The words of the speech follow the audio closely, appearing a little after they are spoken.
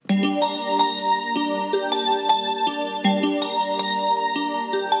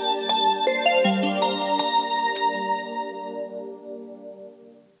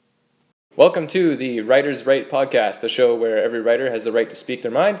Welcome to the Writer's Right podcast, the show where every writer has the right to speak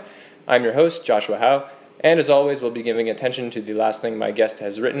their mind. I'm your host, Joshua Howe, and as always, we'll be giving attention to the last thing my guest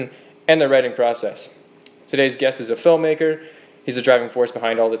has written and the writing process. Today's guest is a filmmaker. He's the driving force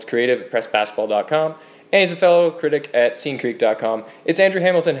behind all that's creative at PressBasketball.com, and he's a fellow critic at SceneCreek.com. It's Andrew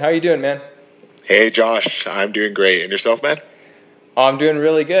Hamilton. How are you doing, man? Hey, Josh. I'm doing great. And yourself, man? I'm doing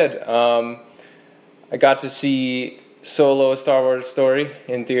really good. I got to see Solo: A Star Wars Story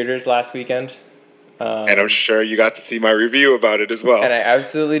in theaters last weekend. And I'm sure you got to see my review about it as well. And I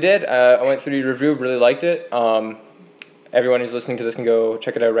absolutely did. I went through your review, really liked it. Everyone who's listening to this can go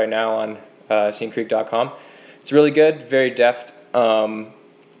check it out right now on SceneCreek.com. It's really good, very deft.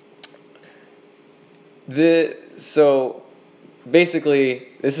 So basically,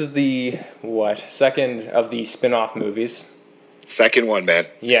 this is the, second of the spin-off movies. Second one, man.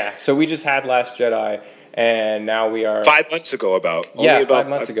 Yeah, so we just had Last Jedi, and now we are 5 months ago. About 5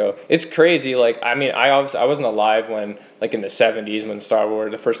 months ago. It's crazy. I wasn't alive when, in the 70s when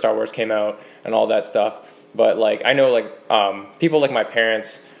the first Star Wars came out and all that stuff. But I know people like my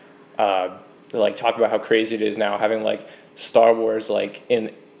parents talk about how crazy it is now having Star Wars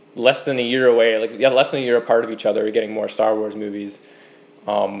in less than a year away. Less than a year apart of each other. We're getting more Star Wars movies.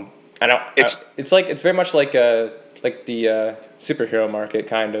 It's very much like the superhero market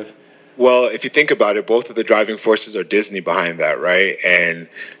kind of. Well, if you think about it, both of the driving forces are Disney behind that, right? And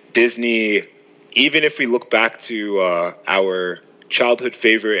Disney, even if we look back to our childhood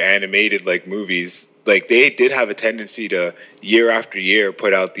favorite animated movies, they did have a tendency to year after year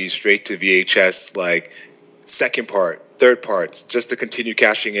put out these straight to VHS second part, third parts, just to continue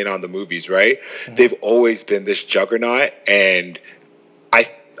cashing in on the movies, right? Mm-hmm. They've always been this juggernaut, and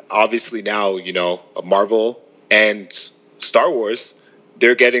obviously now, Marvel and Star Wars,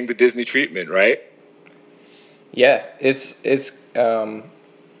 they're getting the Disney treatment, right? Yeah, it's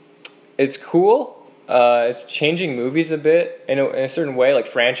cool. It's changing movies a bit in a certain way,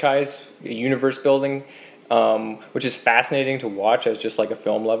 franchise, universe building, which is fascinating to watch as just a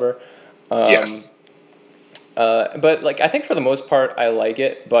film lover. Yes. But I think for the most part I like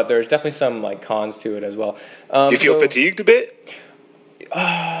it, but there's definitely some cons to it as well. Do you feel fatigued a bit?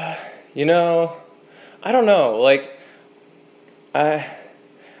 I don't know.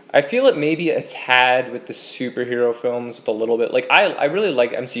 I feel it maybe a tad with the superhero films, with a little bit. I really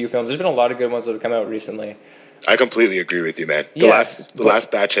like MCU films. There's been a lot of good ones that have come out recently. I completely agree with you, man. The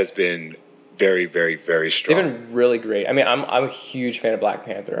last batch has been very, very, very strong. They've been really great. I mean, I'm a huge fan of Black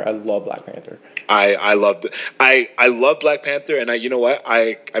Panther. I love Black Panther. I love Black Panther, and you know what?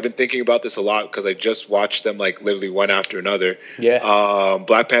 I've been thinking about this a lot because I just watched them literally one after another. Yeah.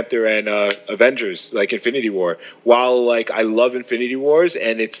 Black Panther and Avengers, Infinity War. While I love Infinity Wars,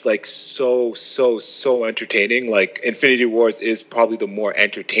 and it's so entertaining. Infinity Wars is probably the more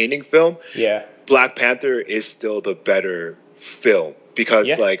entertaining film. Yeah. Black Panther is still the better film because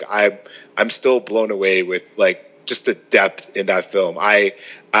I'm still blown away with just the depth in that film.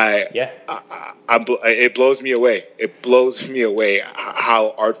 It blows me away. It blows me away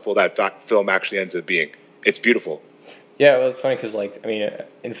how artful that film actually ends up being. It's beautiful. Yeah, well, it's funny because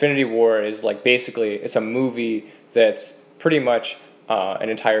Infinity War is basically it's a movie that's pretty much an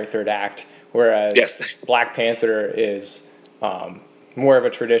entire third act, whereas Black Panther is more of a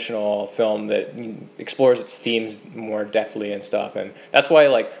traditional film that explores its themes more deftly and stuff, and that's why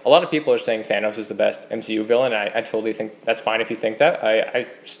a lot of people are saying Thanos is the best MCU villain. I totally think that's fine if you think that. I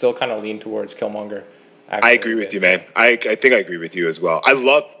still kind of lean towards Killmonger. I agree with you, man. I think I agree with you as well. I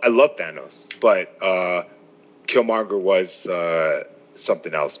love Thanos, but Killmonger was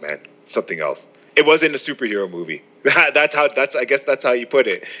something else, man. Something else. It wasn't a superhero movie. I guess that's how you put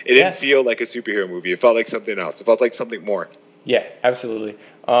it. It didn't feel like a superhero movie. It felt like something else. It felt like something more. Yeah, absolutely.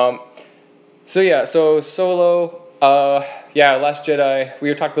 So Solo, Last Jedi. We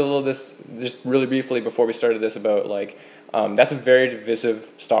were talking a little this just really briefly before we started this about that's a very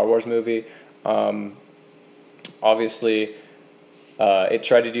divisive Star Wars movie. Obviously, it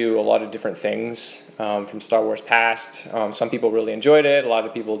tried to do a lot of different things from Star Wars past. Some people really enjoyed it. A lot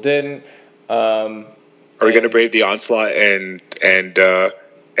of people didn't. Are we going to brave the onslaught and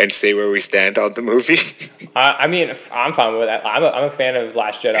say where we stand on the movie? I'm fine with that. I'm a fan of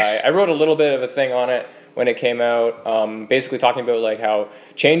Last Jedi. I wrote a little bit of a thing on it when it came out, basically talking about how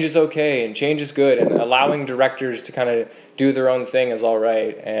change is okay and change is good, and allowing directors to kind of do their own thing is all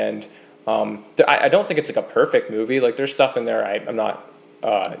right. And I don't think it's a perfect movie. There's stuff in there I'm not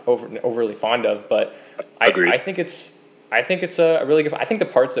overly fond of, but I think it's I think it's a really good. I think the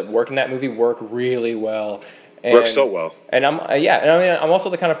parts that work in that movie work really well. Work so well. And I'm I'm also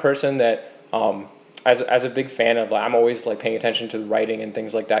the kind of person that as a big fan of, like, I'm always like paying attention to the writing and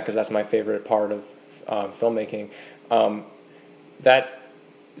things like that, because that's my favorite part of filmmaking. That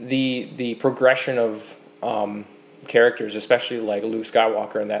the progression of characters, especially like Luke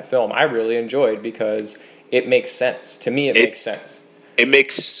Skywalker in that film, I really enjoyed, because it makes sense to me. It makes sense. It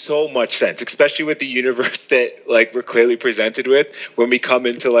makes so much sense, especially with the universe that like we're clearly presented with when we come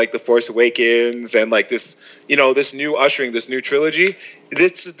into like The Force Awakens and like this, this new ushering, this new trilogy.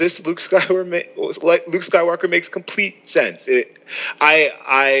 This Luke Skywalker makes complete sense.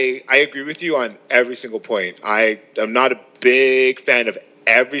 I agree with you on every single point. I'm not a big fan of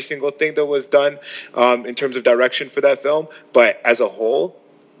every single thing that was done in terms of direction for that film, but as a whole,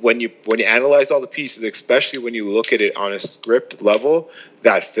 when you analyze all the pieces, especially when you look at it on a script level,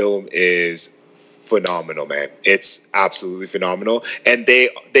 that film is phenomenal, man. It's absolutely phenomenal, and they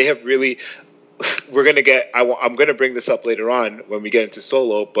have really. I'm gonna bring this up later on when we get into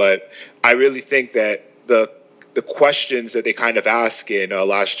Solo, but I really think that the questions that they kind of ask in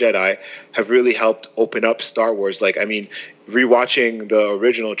Last Jedi have really helped open up Star Wars. Like, I mean, rewatching the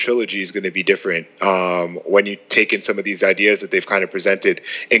original trilogy is going to be different when you take in some of these ideas that they've kind of presented,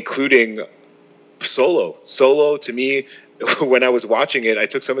 including Solo. Solo, to me, when I was watching it, I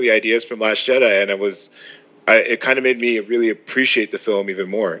took some of the ideas from Last Jedi, and it kind of made me really appreciate the film even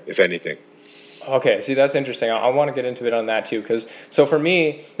more, if anything. Okay, see, that's interesting. I want to get into it on that too, because so for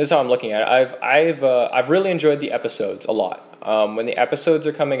me, this is how I'm looking at it. I've really enjoyed the episodes a lot. When the episodes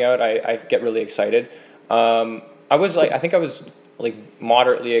are coming out, I get really excited. I think I was like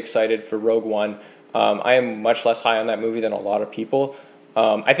moderately excited for Rogue One. I am much less high on that movie than a lot of people.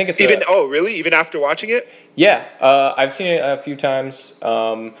 I think it's really? Even after watching it? Yeah, I've seen it a few times.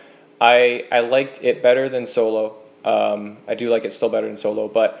 I liked it better than Solo. I do like it still better than Solo,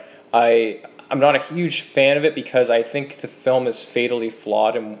 but I'm not a huge fan of it, because I think the film is fatally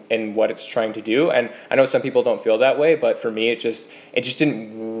flawed in what it's trying to do. And I know some people don't feel that way, but for me, it just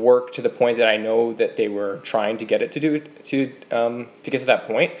didn't work to the point that I know that they were trying to get it to get to that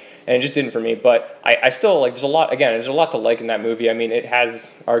point. And it just didn't for me. But I still like, there's a lot to like in that movie. I mean, it has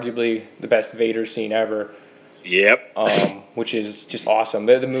arguably the best Vader scene ever. Yep. Which is just awesome.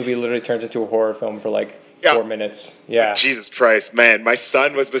 The movie literally turns into a horror film for like 4 minutes. Yeah. Jesus Christ, man. My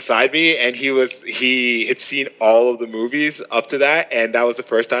son was beside me, and he had seen all of the movies up to that, and that was the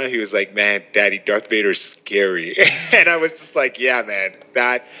first time he was like, "Man, Daddy, Darth Vader's scary." And I was just like, "Yeah, man.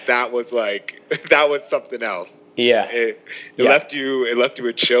 That was like that was something else." Yeah. It left you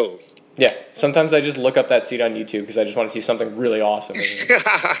with chills. Yeah. Sometimes I just look up that scene on YouTube because I just want to see something really awesome.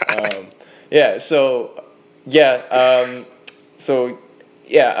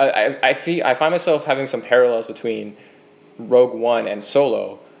 I find myself having some parallels between Rogue One and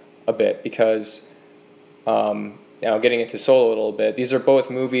Solo a bit, because now getting into Solo a little bit, these are both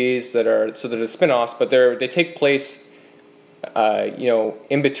movies that are spin-offs, but they take place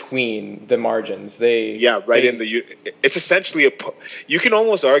in between the margins. It's essentially you can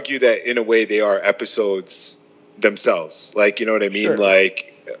almost argue that in a way they are episodes themselves. Like, you know what I mean? Sure. Like,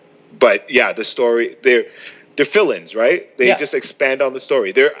 but yeah, the story they're fill-ins, right? They just expand on the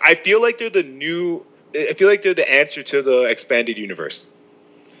story. I feel like they're the answer to the expanded universe.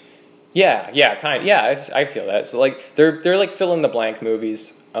 Yeah, kind of. Yeah, I feel that. So like they're like fill in the blank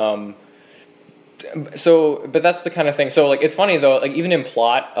movies. But that's the kind of thing. So like it's funny though. Like even in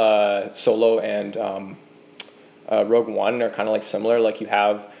plot, Solo and Rogue One are kind of like similar. Like you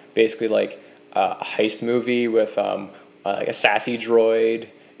have basically like a heist movie with like a sassy droid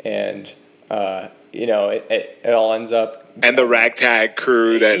and. It all ends up... And the ragtag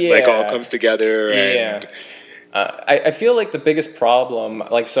crew that all comes together. And I feel like the biggest problem...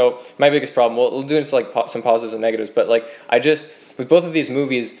 my biggest problem... We'll do this like some positives and negatives, but like with both of these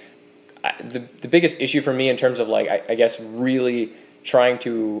movies, the biggest issue for me in terms of like, I guess, really trying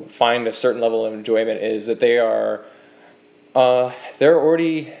to find a certain level of enjoyment is that they're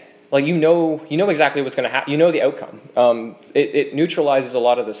already... Like, you know exactly what's going to happen. You know the outcome. It neutralizes a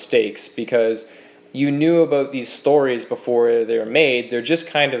lot of the stakes because you knew about these stories before they were made. They're just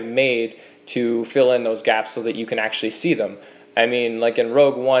kind of made to fill in those gaps so that you can actually see them. I mean, like in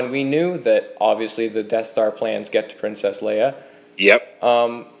Rogue One, we knew that obviously the Death Star plans get to Princess Leia. Yep.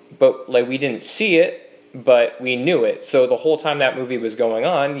 But like we didn't see it, but we knew it. So the whole time that movie was going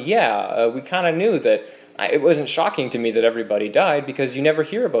on, we kind of knew that. It wasn't shocking to me that everybody died because you never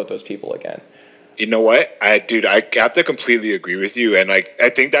hear about those people again. You know what, I have to completely agree with you, and like I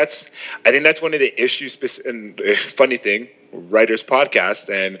think that's one of the issues. And funny thing, writers podcast,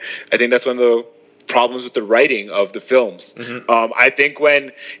 and I think that's one of the problems with the writing of the films. I think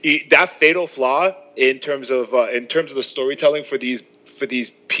when that fatal flaw in terms of the storytelling for these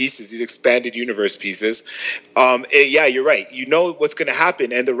pieces, these expanded universe pieces, yeah, you're right. You know what's going to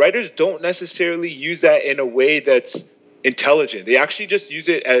happen, and the writers don't necessarily use that in a way that's intelligent. They actually just use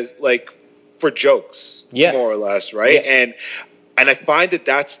it as like for jokes, more or less, right? Yeah. And I find that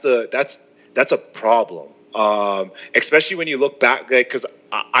that's a problem, especially when you look back, because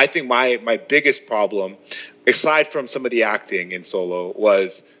I think my biggest problem, aside from some of the acting in Solo,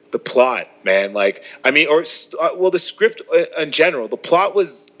 was the plot, man. Like, I mean, the script in general. The plot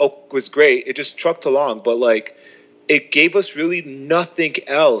was great. It just trucked along, but like, it gave us really nothing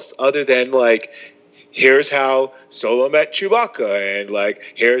else other than like, here's how Solo met Chewbacca, and like,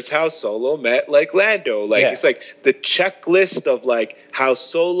 here's how Solo met like Lando. Like, it's like the checklist of like how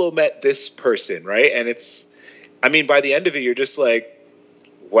Solo met this person, right? And it's, I mean, by the end of it, you're just like,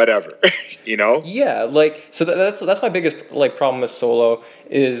 whatever, you know? Yeah, like, so that's my biggest like problem with Solo,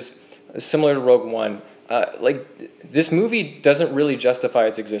 is similar to Rogue One. Like, this movie doesn't really justify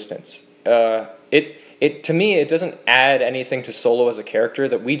its existence. It to me, it doesn't add anything to Solo as a character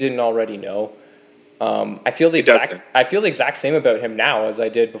that we didn't already know. I feel the exact same about him now as I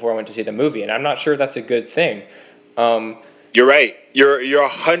did before I went to see the movie, and I'm not sure that's a good thing. You're right. You're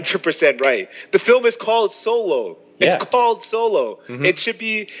 100% right. The film is called Solo. It's called Solo. It should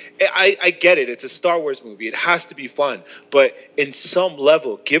be. I get it. It's a Star Wars movie. It has to be fun. But in some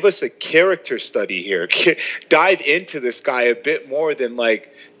level, give us a character study here. Dive into this guy a bit more than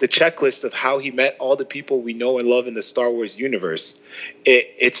like the checklist of how he met all the people we know and love in the Star Wars universe.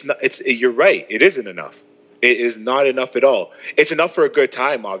 It's not. You're right. It isn't enough. It is not enough at all. It's enough for a good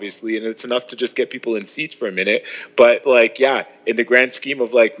time, obviously, and it's enough to just get people in seats for a minute. But like, yeah, in the grand scheme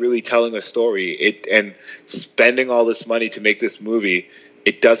of like really telling a story, and spending all this money to make this movie,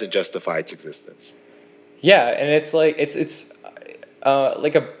 it doesn't justify its existence. Yeah, and it's like it's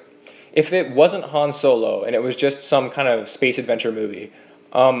like if it wasn't Han Solo and it was just some kind of space adventure movie,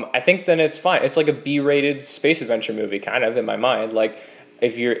 I think then it's fine. It's like a B-rated space adventure movie, kind of, in my mind. Like,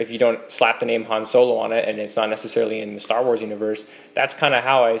 if you don't slap the name Han Solo on it and it's not necessarily in the Star Wars universe, that's kind of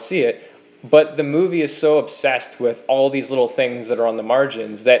how I see it. But the movie is so obsessed with all these little things that are on the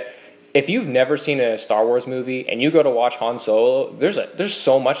margins that if you've never seen a Star Wars movie and you go to watch Han Solo, there's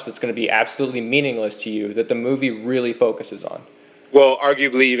so much that's going to be absolutely meaningless to you that the movie really focuses on. Well,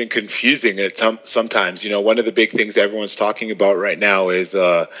 arguably even confusing it sometimes. You know, one of the big things everyone's talking about right now is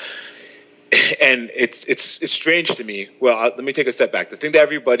and it's strange to me. Well, let me take a step back. The thing that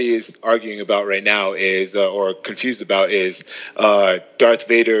everybody is arguing about right now is, or confused about, is Darth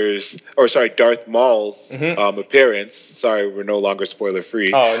Maul's appearance. Sorry, we're no longer spoiler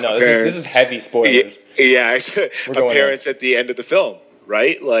free. Oh no, this is heavy spoilers. Yeah, appearance at the end of the film,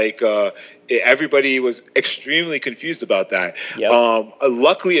 right? Like everybody was extremely confused about that. Yep.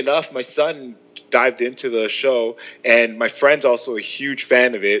 Luckily enough, my son dived into the show, and my friend's also a huge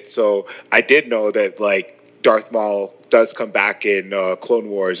fan of it, so I did know that like Darth Maul does come back in Clone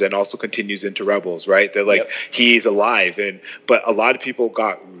Wars and also continues into Rebels, right? That like he's alive, but a lot of people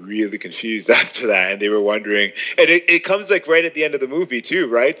got really confused after that, and they were wondering, and it comes like right at the end of the movie too,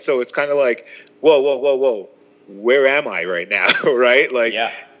 right? So it's kind of like, whoa, where am I right now, right? Like,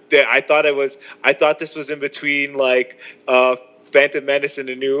 I thought this was in between like Phantom Menace and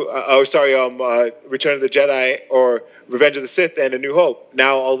Return of the Jedi, or Revenge of the Sith and A New Hope.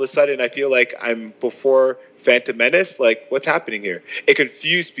 Now all of a sudden I feel like I'm before Phantom Menace. Like, what's happening here? It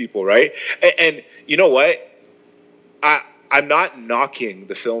confused people, right? And you know what? I'm not knocking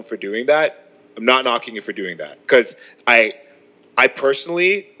the film for doing that. I'm not knocking it for doing that, because I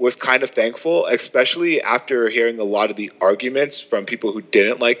personally was kind of thankful, especially after hearing a lot of the arguments from people who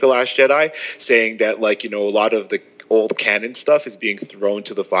didn't like The Last Jedi, saying that, like, you know, a lot of the old canon stuff is being thrown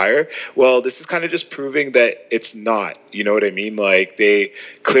to the fire. Well, this is kind of just proving that it's not, you know what I mean? Like, they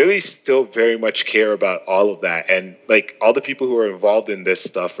clearly still very much care about all of that. And like, all the people who are involved in this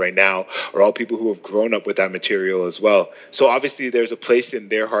stuff right now are all people who have grown up with that material as well. So obviously there's a place in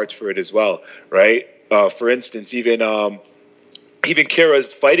their hearts for it as well, right? For instance, even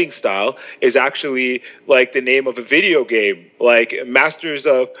Kira's fighting style is actually like the name of a video game, like Masters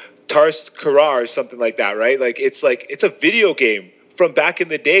of Tars Karar or something like that, right? Like, it's a video game from back in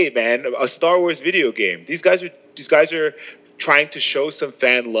the day, man, a Star Wars video game. These guys are trying to show some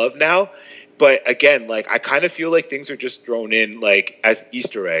fan love now, but again, like, I kind of feel like things are just thrown in like as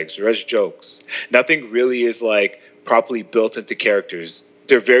Easter eggs or as jokes. Nothing really is like properly built into characters.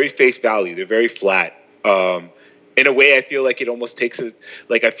 They're very face value. They're very flat. In a way, I feel like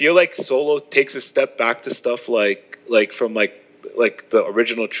I feel like Solo takes a step back to stuff like from like like the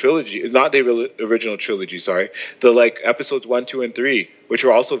original trilogy, not the original trilogy, sorry, the like episodes 1, 2, and 3, which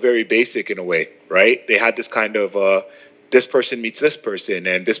were also very basic in a way, right? They had this kind of this person meets this person,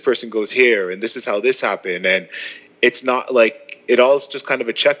 and this person goes here, and this is how this happened, and it's not like it all is just kind of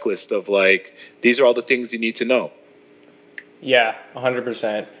a checklist of like these are all the things you need to know. Yeah,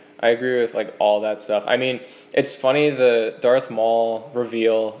 100%. I agree with like all that stuff. I mean, it's funny, the Darth Maul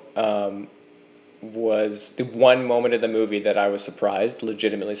reveal was the one moment of the movie that I was surprised,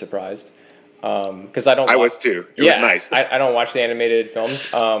 legitimately surprised, because I was too. It was nice. I don't watch the animated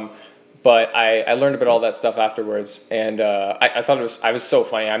films, but I learned about all that stuff afterwards, and I thought it was so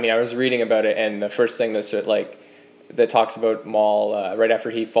funny. I mean, I was reading about it, and the first thing that talks about Maul right after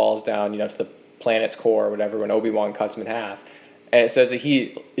he falls down, to the planet's core or whatever, when Obi-Wan cuts him in half. And it says that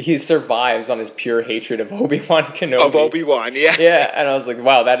he survives on his pure hatred of Obi-Wan Kenobi. Of Obi-Wan, yeah. Yeah, and I was like,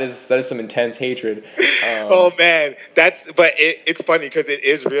 wow, that is some intense hatred. Oh man, it's funny because it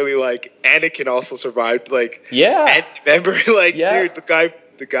is really like Anakin also survived. Like, yeah, and remember, like, dude,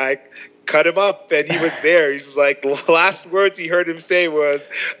 the guy cut him up, and he was there. He's like, the last words he heard him say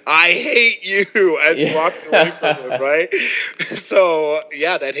was, "I hate you," as he walked away from him. Right. So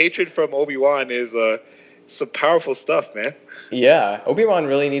yeah, that hatred from Obi-Wan is some powerful stuff, man. Yeah, Obi-Wan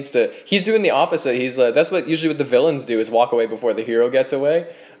really needs to. He's doing the opposite. He's that's what the villains do, is walk away before the hero gets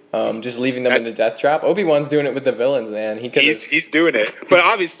away, just leaving them in the death trap. Obi-Wan's doing it with the villains, man. He's doing it, but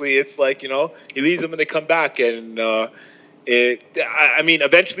obviously it's like, he leaves them and they come back, and I mean,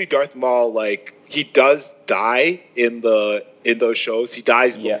 eventually Darth Maul, like, he does die in those shows. He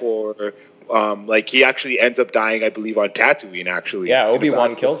dies before, like, he actually ends up dying, I believe, on Tatooine. Actually, yeah,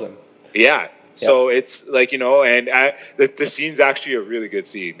 Obi-Wan kills him. Yeah. So it's like, and the scene's actually a really good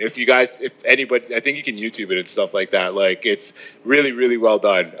scene. If anybody, I think you can YouTube it and stuff like that. Like, it's really, really well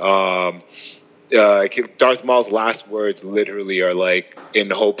done. Darth Maul's last words literally are like, in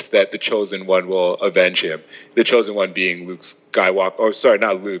hopes that the Chosen One will avenge him. The Chosen One being Luke Skywalker, or sorry,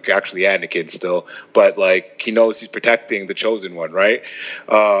 not Luke, actually Anakin still, but like, he knows he's protecting the Chosen One, right?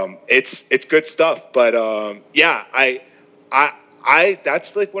 It's good stuff, but yeah, I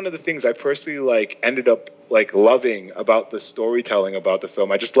that's like one of the things I personally like ended up like loving about the storytelling about the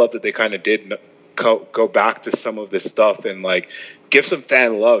film. I just love that they kind of did go back to some of this stuff and like give some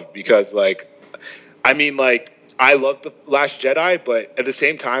fan love, because like, I mean, like, I love The Last Jedi, but at the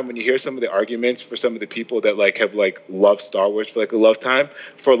same time, when you hear some of the arguments for some of the people that like have like loved Star Wars for like a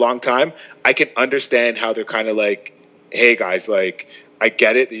long time, I can understand how they're kind of like, hey guys, like, I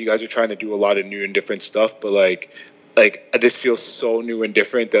get it that you guys are trying to do a lot of new and different stuff, but like this feels so new and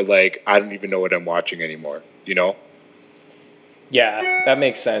different that like I don't even know what I'm watching anymore, Yeah, that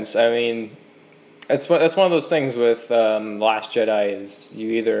makes sense. I mean, that's one of those things with Last Jedi, is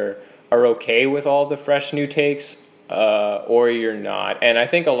you either are okay with all the fresh new takes, or you're not. And I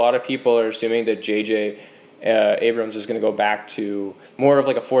think a lot of people are assuming that J.J. Abrams is going to go back to more of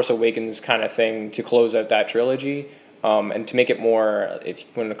like a Force Awakens kind of thing to close out that trilogy, and to make it more, if you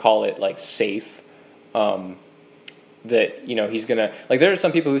want to call it, like, safe. That, he's going to, like, there are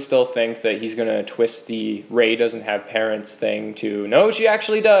some people who still think that he's going to twist the Rey doesn't have parents thing to, no, she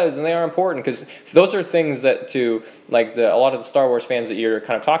actually does, and they are important, because those are things that, to, like, a lot of the Star Wars fans that you're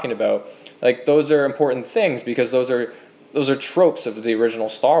kind of talking about, like, those are important things, because those are tropes of the original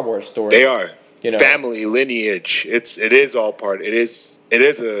Star Wars story. They are. Family, lineage, it is a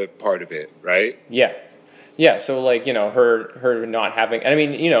part of it, right? Yeah, so, like, her not having, I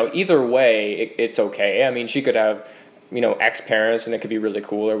mean, either way, it's okay. I mean, she could have, ex-parents, and it could be really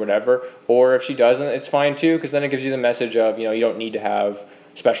cool or whatever. Or if she doesn't, it's fine too, because then it gives you the message of, you don't need to have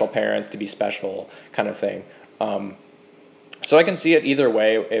special parents to be special, kind of thing. So I can see it either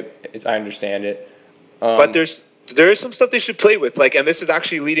way. I understand it. But there is some stuff they should play with, like, and this is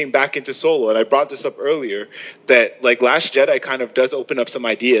actually leading back into Solo, and I brought this up earlier, that like Last Jedi kind of does open up some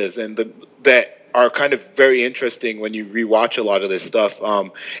ideas, and that are kind of very interesting when you rewatch a lot of this stuff.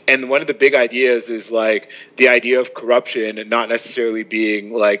 And one of the big ideas is like the idea of corruption, and not necessarily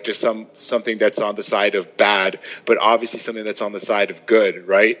being like just something that's on the side of bad, but obviously something that's on the side of good,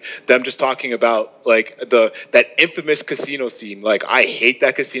 right? Them just talking about like that infamous casino scene. Like, I hate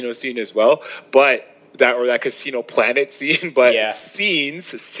that casino scene as well, but that casino planet scene, but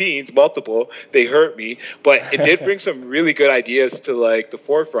scenes multiple, they hurt me, but it did bring some really good ideas to like the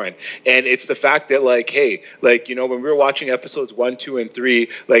forefront. And it's the fact that like, hey, like, when we were watching episodes 1, 2, and 3,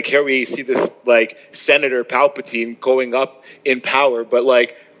 like, here we see this like Senator Palpatine going up in power, but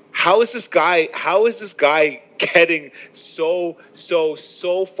like, how is this guy getting so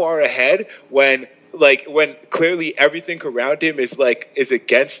far ahead when clearly everything around him is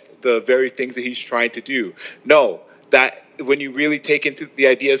against the very things that he's trying to do? No, that when you really take into the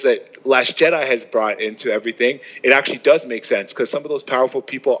ideas that Last Jedi has brought into everything, it actually does make sense, because some of those powerful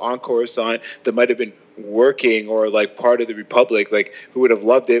people on Coruscant that might have been working or like part of the Republic, like who would have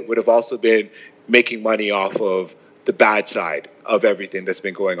loved it, would have also been making money off of the bad side of everything that's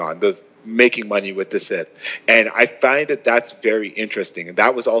been going on, those making money with the Sith. And I find that that's very interesting. And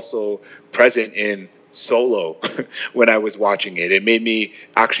that was also present in Solo when I was watching it. It made me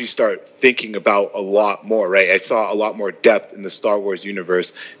actually start thinking about a lot more, right? I saw a lot more depth in the Star Wars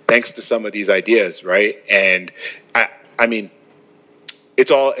universe thanks to some of these ideas, right? And I mean,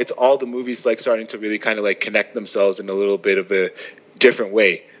 it's all the movies like starting to really kind of like connect themselves in a little bit of a different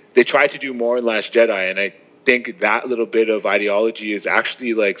way. They tried to do more in Last Jedi, and I think that little bit of ideology is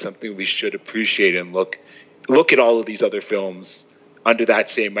actually like something we should appreciate and look at all of these other films under that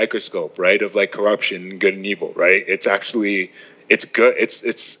same microscope, right? Of like corruption, good and evil, right? It's actually, it's good.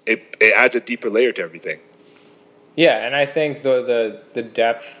 It adds a deeper layer to everything. Yeah, and I think the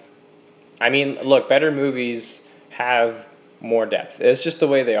depth. I mean, look, better movies have more depth. It's just the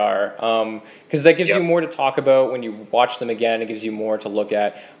way they are. Because that gives you more to talk about when you watch them again. It gives you more to look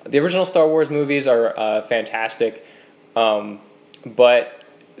at. The original Star Wars movies are fantastic, but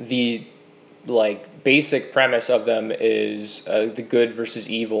the basic premise of them is the good versus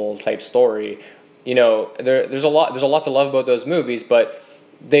evil type story. You know, there's a lot to love about those movies, but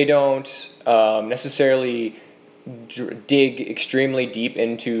they don't necessarily dig extremely deep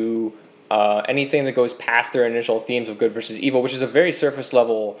into anything that goes past their initial themes of good versus evil, which is a very surface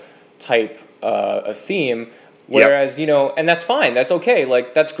level type of theme. Whereas, you know, and that's fine, that's okay.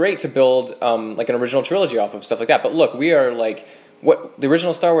 Like, that's great to build like an original trilogy off of stuff like that. But look, we are like, what the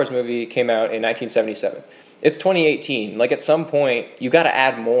original Star Wars movie came out in 1977. It's 2018. Like, at some point, you got to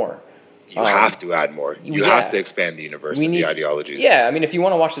add more. You have to add more. You have to expand the universe and the ideologies. Yeah, I mean, if you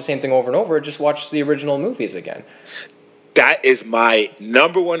want to watch the same thing over and over, just watch the original movies again. That is my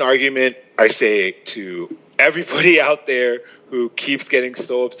number one argument I say to everybody out there who keeps getting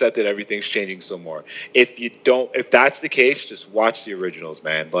so upset that everything's changing so more. If that's the case, just watch the originals,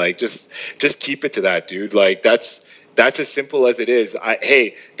 man. Like, just keep it to that, dude. Like, that's as simple as it is.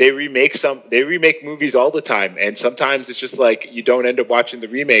 They remake movies all the time, and sometimes it's just like you don't end up watching the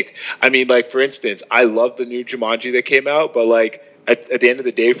remake. I mean, like, for instance, I love the new Jumanji that came out, but like at the end of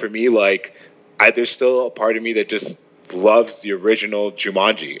the day, for me, like, there's still a part of me that just loves the original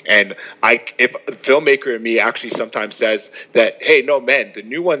Jumanji. And if a filmmaker in me actually sometimes says that, hey, no, man, the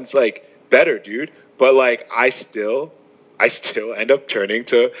new one's like better, dude, but like I still end up turning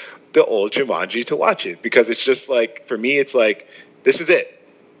to the old Jumanji to watch it, because it's just like, for me, it's like, this is it.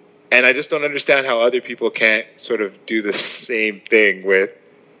 And I just don't understand how other people can't sort of do the same thing with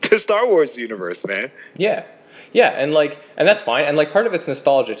the Star Wars universe, man. Yeah. Yeah, and that's fine, and like part of it's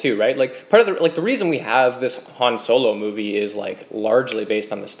nostalgia too, right? Like part of the reason we have this Han Solo movie is like largely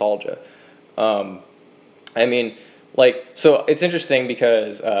based on nostalgia. I mean, like, so it's interesting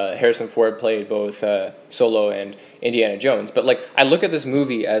because Harrison Ford played both Solo and Indiana Jones, but like I look at this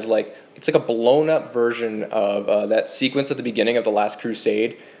movie as like it's like a blown up version of that sequence at the beginning of The Last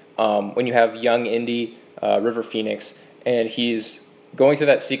Crusade, when you have young Indy, River Phoenix, and he's going through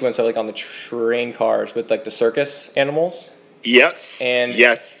that sequence of like on the train cars with like the circus animals. Yes. And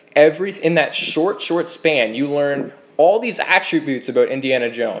yes. In that short span, you learn all these attributes about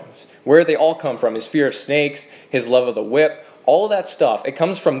Indiana Jones, where they all come from, his fear of snakes, his love of the whip, all of that stuff. It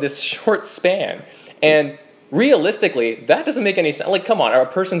comes from this short span. And realistically, that doesn't make any sense. Like, come on,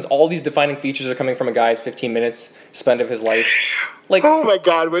 all these defining features are coming from a guy's 15 minutes spent of his life. Like, oh my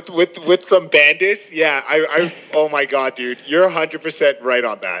God, with some bandits, yeah, oh my God, dude, you're 100% right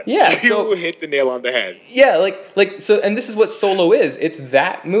on that. Yeah, you hit the nail on the head. Yeah, so, and this is what Solo is. It's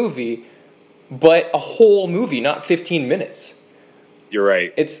that movie, but a whole movie, not 15 minutes. You're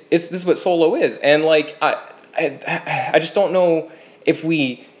right. This is what Solo is, and like I just don't know if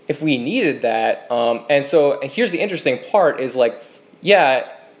we needed that. And so here's the interesting part is like,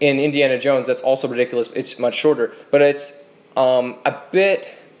 yeah, in Indiana Jones that's also ridiculous. It's much shorter, but it's a bit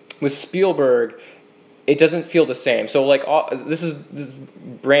with Spielberg. It doesn't feel the same. So like this is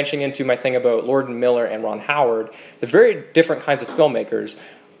branching into my thing about Lord and Miller and Ron Howard. They're very different kinds of filmmakers.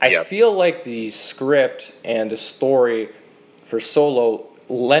 I feel like the script and the story for Solo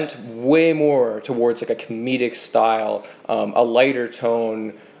lent way more towards like a comedic style, a lighter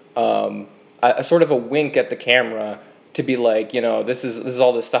tone, a sort of a wink at the camera to be like, you know, this is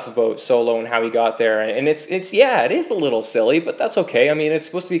all this stuff about Solo and how he got there, and it is a little silly, but that's okay. I mean, it's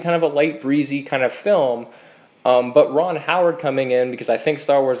supposed to be kind of a light, breezy kind of film, but Ron Howard coming in, because I think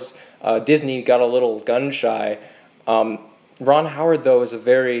Star Wars, Disney got a little gun shy. Ron Howard though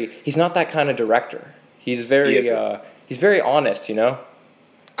he's not that kind of director. He's very he's very honest, you know.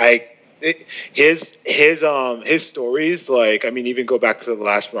 His stories, like, I mean, even go back to the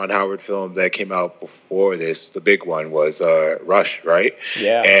last Ron Howard film that came out before this. The big one was Rush, right?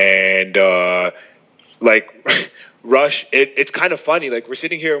 Yeah. And like Rush, it's kind of funny. Like, we're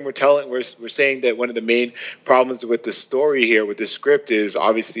sitting here and we're saying that one of the main problems with the story here, with the script, is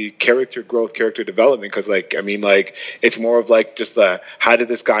obviously character growth, character development. Because, like, I mean, like, it's more of like just how did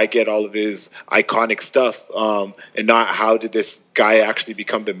this guy get all of his iconic stuff, and not how did this guy actually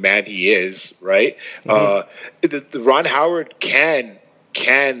become the man he is, right? The Ron Howard can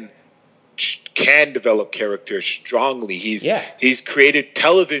develop characters strongly. He's created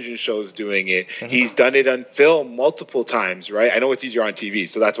television shows doing it. He's done it on film multiple times, right? I know it's easier on TV,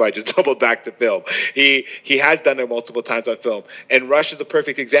 so that's why I just doubled back to film. He has done it multiple times on film. And Rush is a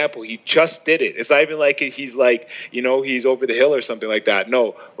perfect example. He just did it. It's not even like he's like, you know, he's over the hill or something like that.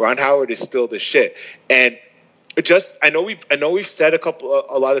 No, Ron Howard is still the shit. And I know we've said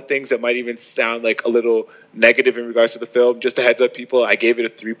a lot of things that might even sound like a little negative in regards to the film. Just a heads up, people, I gave it a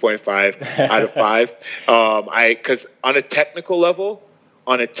 3.5 out of 5. Because on a technical level,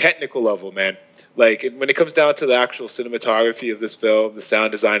 man, like, when it comes down to the actual cinematography of this film, the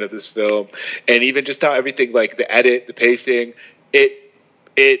sound design of this film, and even just how everything, like the edit, the pacing,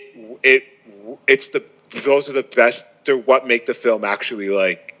 those are the best. They're what make the film actually,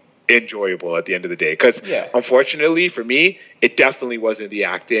 like, enjoyable at the end of the day. Because unfortunately for me, it definitely wasn't the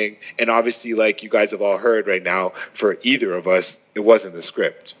acting, and obviously, like you guys have all heard right now, for either of us, it wasn't the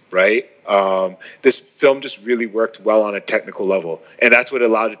script, right? This film just really worked well on a technical level, and that's what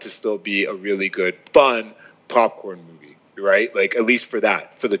allowed it to still be a really good, fun popcorn movie, right? Like, at least for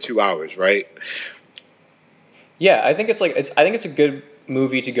the 2 hours, right? Yeah, I think it's a good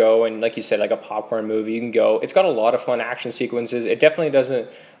movie to go, and like you said, like a popcorn movie, you can go. It's got a lot of fun action sequences. It definitely doesn't.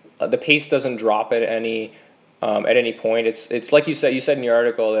 The pace doesn't drop at any point. It's like you said in your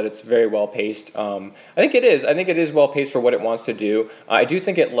article that it's very well paced. I think it is. I think it is well paced for what it wants to do. I do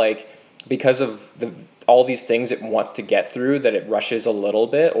think it, like, because of all these things it wants to get through, that it rushes a little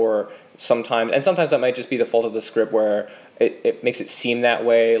bit, or sometimes that might just be the fault of the script, where it makes it seem that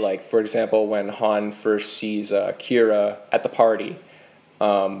way. Like, for example, when Han first sees Kira at the party,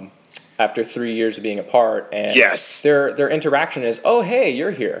 after 3 years of being apart, and their interaction is, "Oh, hey,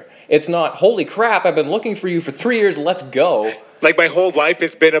 you're here." It's not, "Holy crap, I've been looking for you for 3 years, let's go." Like, my whole life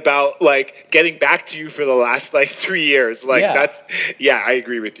has been about, like, getting back to you for the last, like, 3 years. Like, I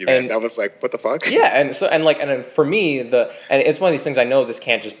agree with you, man. That was like, what the fuck? Yeah, and for me, and it's one of these things, I know this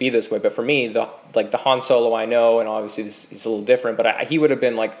can't just be this way, but for me, the Han Solo I know, and obviously this is a little different, but he would have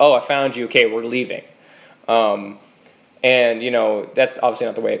been like, "Oh, I found you, okay, we're leaving." And, you know, that's obviously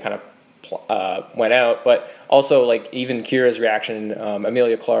not the way it kind of went out, but also, like, even Kira's reaction,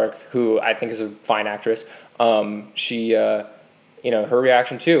 Emilia Clarke, who I think is a fine actress, she, her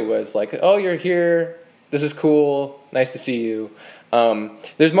reaction too was like, "Oh, you're here, this is cool, nice to see you."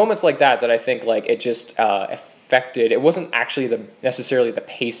 There's moments like that I think, like, it just affected. It wasn't actually necessarily the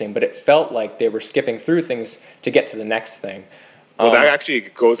pacing, but it felt like they were skipping through things to get to the next thing. Well, that actually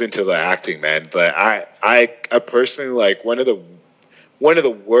goes into the acting, man. But I personally, like, one of the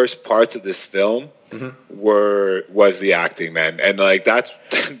worst parts of this film was the acting, man. And, like,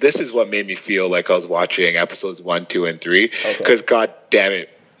 this is what made me feel like I was watching episodes 1, 2, and 3. Because, god damn it,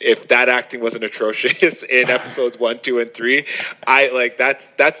 if that acting wasn't atrocious in episodes 1, 2, and 3, that's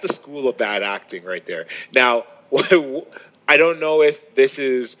the school of bad acting right there. Now, I don't know if this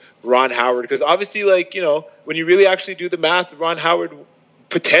is Ron Howard, because obviously, like, you know, when you really actually do the math, Ron Howard,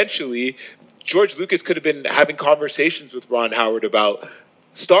 potentially, George Lucas could have been having conversations with Ron Howard about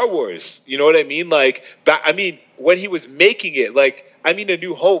Star Wars. You know what I mean? Like, when he was making it, like, A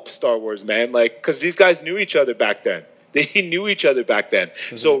New Hope Star Wars, man. Like, because these guys knew each other back then. They knew each other back then.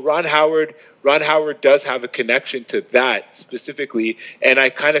 So Ron Howard does have a connection to that specifically, and I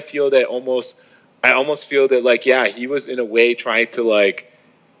kind of feel that I almost feel that, like, yeah, he was in a way trying to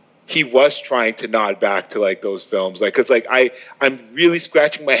nod back to, like, those films, like, because, like, I'm really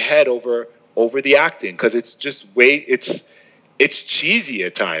scratching my head over the acting, because it's just it's cheesy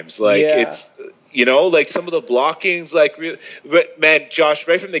at times, like, it's, you know, like, some of the blockings, like, man, Josh,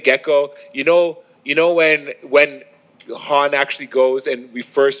 right from the get-go, you know when Han actually goes and we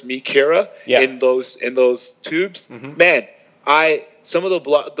first meet Kira in those tubes, man, some of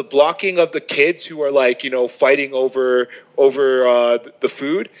the blocking of the kids who are, like, you know, fighting over the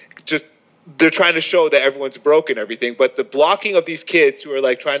food, just, they're trying to show that everyone's broken, everything, but the blocking of these kids who are,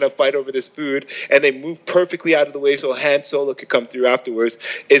 like, trying to fight over this food, and they move perfectly out of the way so Han Solo could come through afterwards,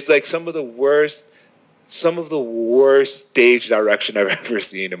 is, like, some of the worst some of the worst stage direction I've ever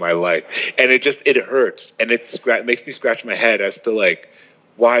seen in my life, and it hurts, and it makes me scratch my head as to like,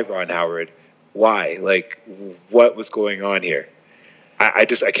 why Ron Howard, why, like, what was going on here? I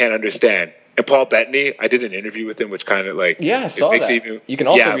can't understand. And Paul Bettany, I did an interview with him, which kind of like I saw that. You can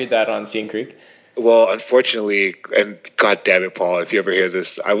also read that on Scene Creek. Well, unfortunately, and God damn it, Paul, if you ever hear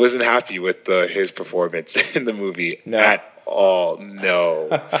this, I wasn't happy with his performance in the movie at all.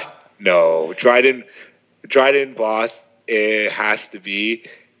 No, no. Dryden Voss, it has to be.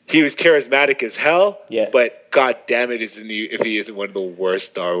 He was charismatic as hell, but God damn it, if he isn't one of the worst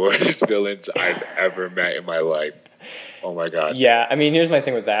Star Wars villains I've ever met in my life. Oh my God. Yeah, I mean, here's my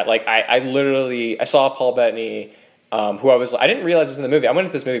thing with that. Like, I saw Paul Bettany, who I didn't realize was in the movie. I went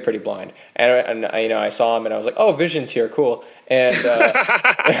into this movie pretty blind, and I saw him, and I was like, oh, Vision's here, cool. And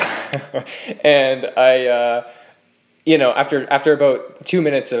and I, after about 2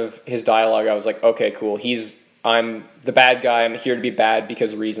 minutes of his dialogue, I was like, okay, cool. I'm the bad guy. I'm here to be bad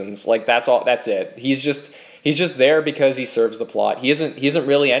because reasons. Like, that's all. That's it. He's just there because he serves the plot. He isn't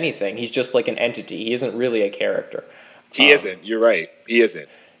really anything. He's just like an entity. He isn't really a character. He isn't. You're right. He isn't.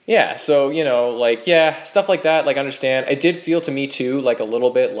 Yeah. So, stuff like that. Like, understand. It did feel to me too, like a little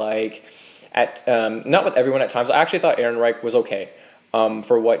bit like not with everyone at times. I actually thought Ehrenreich was okay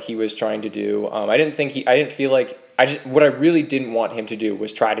for what he was trying to do. I didn't feel like. What I really didn't want him to do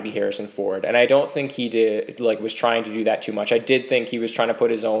was try to be Harrison Ford, and I don't think he did. Like, was trying to do that too much. I did think he was trying to put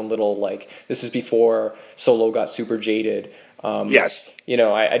his own little, like, this is before Solo got super jaded. Yes.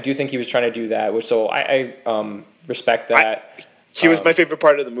 I do think he was trying to do that, so I respect that. He was my favorite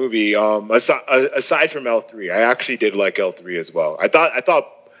part of the movie. Aside from L3, I actually did like L3 as well. I thought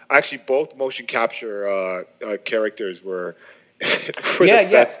actually both motion capture characters were the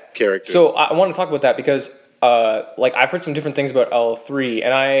best characters. So I want to talk about that because. I've heard some different things about L3,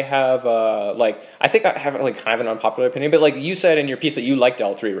 and I have I think I have like kind of an unpopular opinion, but like you said in your piece that you liked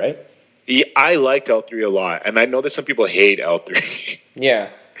L3, right? Yeah, I liked L3 a lot, and I know that some people hate L3. Yeah.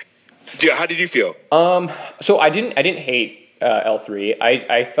 How did you feel? So I didn't hate L3.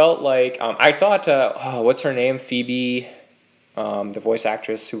 I felt like I thought what's her name? Phoebe, the voice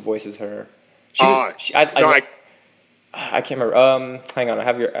actress who voices her. I can't remember. Hang on, I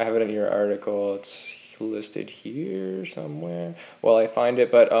have it in your article. It's listed here somewhere while I find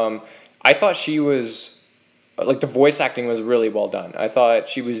it, but I thought she was like, the voice acting was really well done. I thought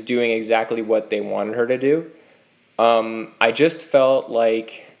she was doing exactly what they wanted her to do. I just felt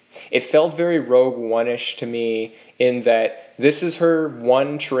like it felt very Rogue One-ish to me in that this is her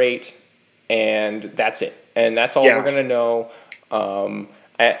one trait and that's it, and that's all we're gonna know.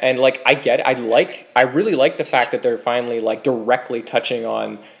 And like, I get it. I really like the fact that they're finally like directly touching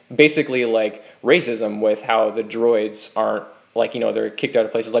on basically like racism with how the droids aren't, like, they're kicked out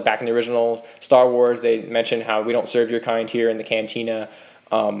of places. Like, back in the original Star Wars, they mentioned how we don't serve your kind here in the cantina,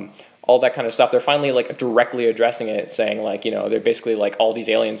 all that kind of stuff. They're finally like directly addressing it, saying like, they're basically like, all these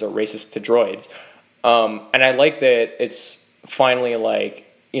aliens are racist to droids. And I like that it's finally like,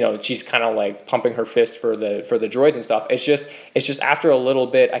 she's kind of like pumping her fist for the droids and stuff. It's just after a little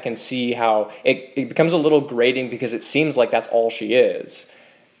bit, I can see how it becomes a little grating because it seems like that's all she is.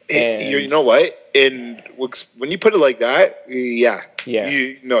 You know what? When you put it like that, yeah. You're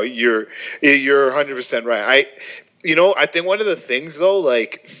 100% right. I think one of the things though,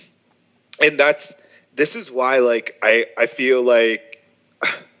 like, and this is why, like, I feel like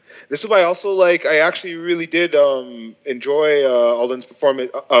this is why also, like, I actually really did enjoy Alden's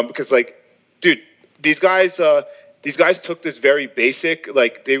performance because, like, dude, these guys took this very basic,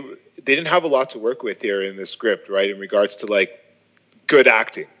 like, they didn't have a lot to work with here in the script, right, in regards to like good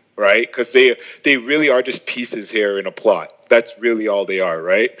acting. Right, because they really are just pieces here in a plot. That's really all they are,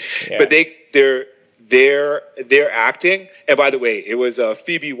 right? Yeah. But they're acting. And by the way, it was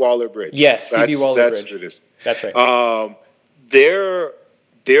Phoebe Waller-Bridge. Yes, Phoebe Waller-Bridge. That's who it is. That's right.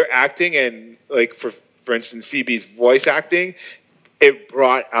 Their acting, and like for instance, Phoebe's voice acting, it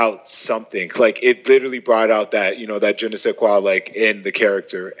brought out something. Like, it literally brought out that that je ne sais quoi, like, in the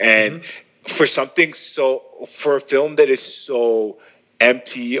character. And for a film that is so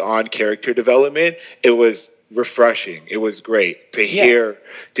empty on character development, it was refreshing. It was great to hear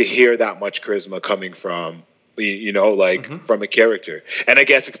that much charisma coming from from a character. And I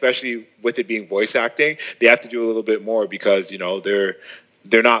guess especially with it being voice acting, they have to do a little bit more because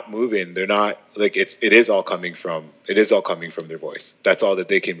they're not moving. They're not like it is all coming from their voice. That's all that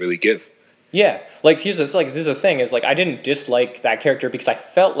they can really give. Yeah, like this is the thing is, like, I didn't dislike that character because I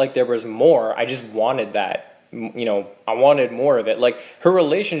felt like there was more. I just wanted that. I wanted more of it. Like, her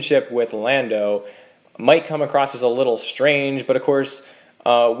relationship with Lando might come across as a little strange, but of course,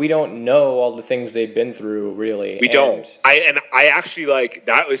 we don't know all the things they've been through, really. We don't. I actually, like,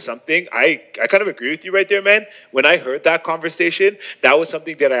 that was something I kind of agree with you right there, man. When I heard that conversation, that was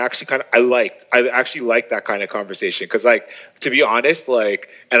something that I liked. I actually liked that kind of conversation because, like, to be honest, like,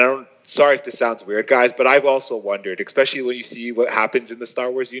 and I don't. Sorry if this sounds weird, guys, but I've also wondered, especially when you see what happens in the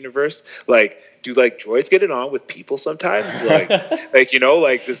Star Wars universe, like, do, like, droids get it on with people sometimes? Like, like, you know,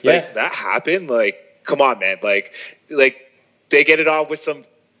 like, does like that happen? Like, come on, man. Like they get it on with some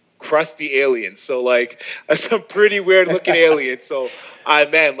crusty aliens. So, like, some pretty weird looking aliens. So,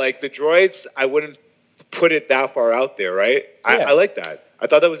 man, like, the droids, I wouldn't put it that far out there, right? I like that. I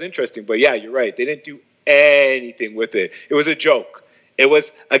thought that was interesting. But yeah, you're right. They didn't do anything with it. It was a joke. It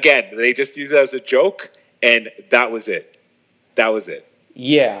was, again, they just used it as a joke, and that was it. That was it.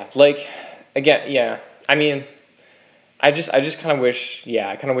 Yeah, like, again, yeah. I mean, I just kind of wish,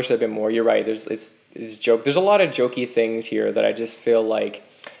 there'd been more. You're right. It's joke. There's a lot of jokey things here that I just feel like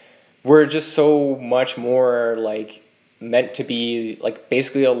were just so much more, like, meant to be, like,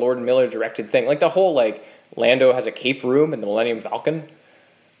 basically a Lord Miller directed thing. Like, the whole, like, Lando has a cape room in the Millennium Falcon.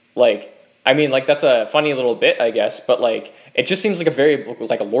 Like, I mean, like, that's a funny little bit, I guess, but, like, it just seems like a very,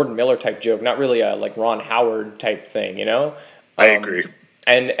 like, a Lord Miller type joke, not really a, like, Ron Howard type thing, you know? I agree.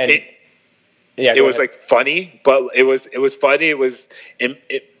 And it was, like, funny, but it was funny. It was,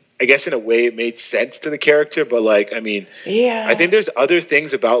 I guess in a way it made sense to the character, but, like, I mean, I think there's other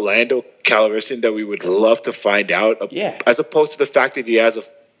things about Lando Calrissian that we would love to find out, as opposed to the fact that he has a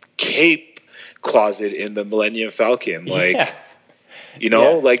cape closet in the Millennium Falcon, like... You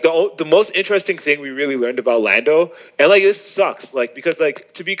know, like the most interesting thing we really learned about Lando, and, like, this sucks, like, because, like,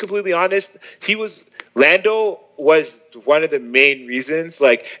 to be completely honest, Lando was one of the main reasons,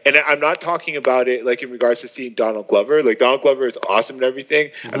 like, and I'm not talking about it, like, in regards to seeing Donald Glover. Like, Donald Glover is awesome and everything.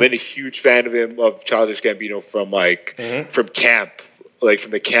 Mm-hmm. I've been a huge fan of him, of Childish Gambino from, like, from Camp. Like,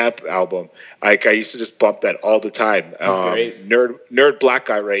 from the Camp album. Like, I used to just bump that all the time. Nerd black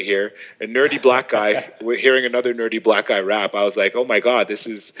guy right here. A nerdy black guy. Hearing another nerdy black guy rap, I was like, oh my God, this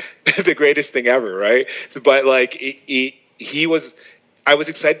is the greatest thing ever, right? So, but, like, he was... I was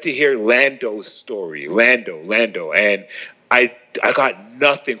excited to hear Lando's story. Lando. And I got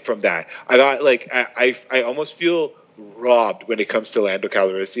nothing from that. I got, like... I almost feel... robbed when it comes to Lando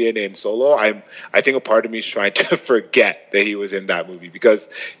Calrissian in Solo. I think a part of me is trying to forget that he was in that movie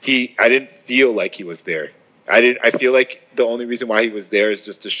because I didn't feel like he was there. I feel like the only reason why he was there is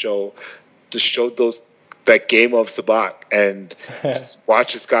just to show that game of Sabacc and just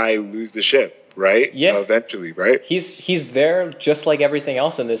watch this guy lose the ship. Right? Yeah. Eventually, right? He's there just like everything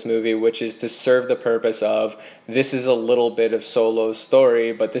else in this movie, which is to serve the purpose of this is a little bit of Solo's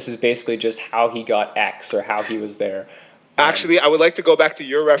story, but this is basically just how he got X or how he was there. Actually, I would like to go back to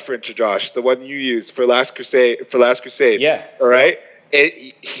your reference, Josh, the one you used for Last Crusade. Yeah. All right?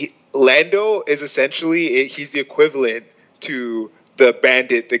 Lando is essentially, he's the equivalent to the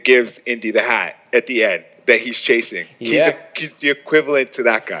bandit that gives Indy the hat at the end that he's chasing. Yeah. He's the equivalent to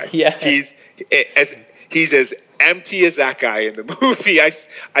that guy. Yeah. He's as empty as that guy in the movie.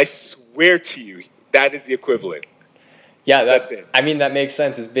 I swear to you, that is the equivalent. Yeah, that's it. I mean, that makes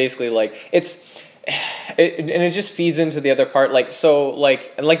sense. It's basically like and it just feeds into the other part.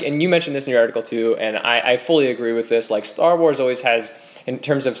 And you mentioned this in your article too, and I fully agree with this. Like, Star Wars always has, in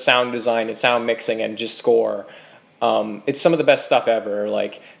terms of sound design and sound mixing and just score, it's some of the best stuff ever.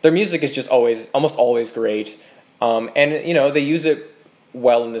 Like, their music is just almost always great. And, you know, they use it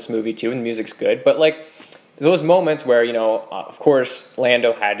well in this movie too, and the music's good. But, like, those moments where, you know, of course,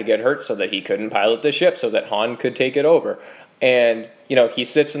 Lando had to get hurt so that he couldn't pilot the ship, so that Han could take it over. And, you know, he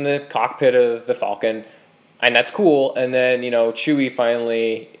sits in the cockpit of the Falcon, and that's cool. And then, you know, Chewie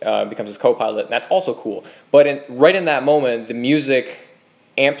finally becomes his co-pilot, and that's also cool. But right in that moment, the music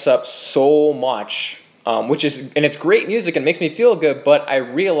amps up so much, and it's great music and makes me feel good, but I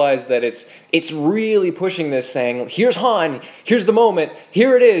realize that it's really pushing this, saying, here's Han, here's the moment,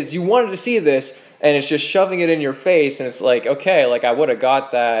 here it is, you wanted to see this, and it's just shoving it in your face, and it's like, okay, like, I would have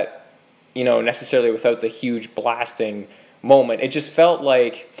got that, you know, necessarily without the huge blasting moment. It felt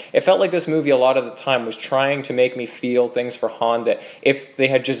like this movie a lot of the time was trying to make me feel things for Han that if they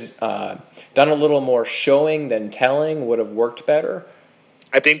had just done a little more showing than telling would have worked better.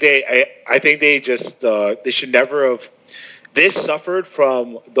 I think they just they should never have. This suffered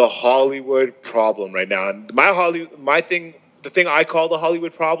from the Hollywood problem right now, and the thing I call the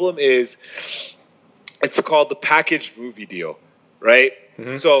Hollywood problem is it's called the packaged movie deal, right?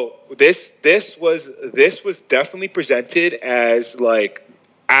 Mm-hmm. So this was definitely presented as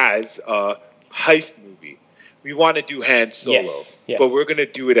a heist movie, we want to do Han Solo, yes. but we're gonna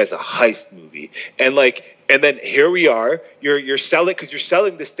do it as a heist movie, and then here we are. You're selling because you're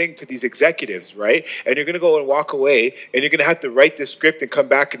selling this thing to these executives, right? And you're gonna go and walk away, and you're gonna have to write this script and come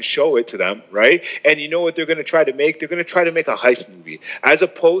back and show it to them, right? And you know what they're gonna try to make? They're gonna try to make a heist movie, as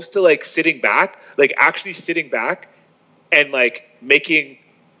opposed to like sitting back, like actually sitting back, and like making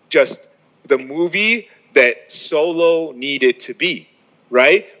just the movie that Solo needed to be.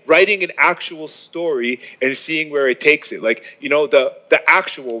 Right? Writing an actual story and seeing where it takes it. Like, you know, the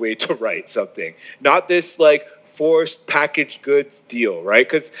actual way to write something. Not this, like, forced packaged goods deal, right?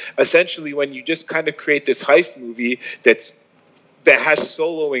 Because essentially when you just kind of create this heist movie that has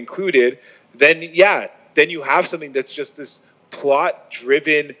Solo included, then you have something that's just this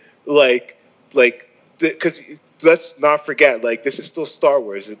plot-driven, because let's not forget, like, this is still Star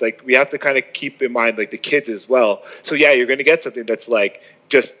Wars. Like, we have to kind of keep in mind, like, the kids as well. So yeah, you're going to get something that's like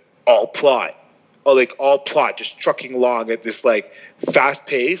just all plot, just trucking along at this like fast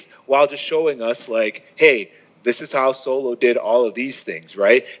pace, while just showing us like, hey, this is how Solo did all of these things,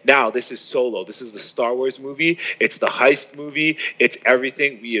 right? Now this is Solo. This is the Star Wars movie. It's the heist movie. It's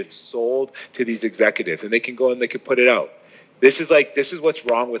everything we have sold to these executives, and they can go and they can put it out. This is what's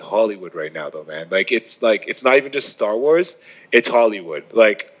wrong with Hollywood right now, though, man. It's not even just Star Wars; it's Hollywood.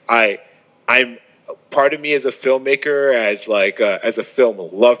 Like, I'm part of me as a filmmaker, as a film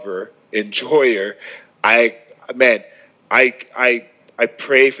lover, enjoyer. I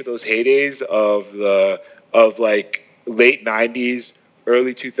pray for those heydays of like late '90s,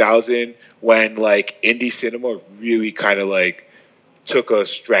 early 2000, when like indie cinema really kind of like took a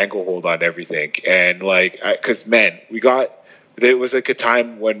stranglehold on everything, and like, because man, there was like a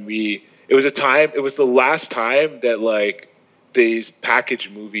time when it was the last time that like these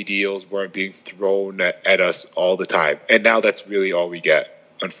packaged movie deals weren't being thrown at us all the time, and now that's really all we get.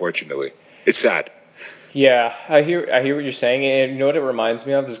 Unfortunately, it's sad. Yeah, I hear what you're saying, and you know what it reminds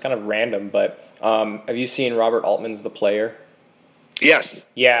me of? This is kind of random, but have you seen Robert Altman's The Player? Yes.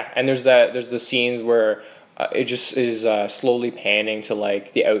 Yeah, and there's the scenes where it just is slowly panning to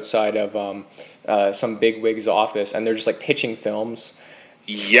like the outside of some bigwig's office, and they're just like pitching films.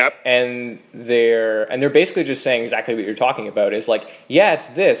 Yep. And they're basically just saying exactly what you're talking about. Is like, yeah, it's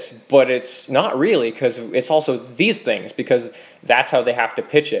this, but it's not really, because it's also these things, because that's how they have to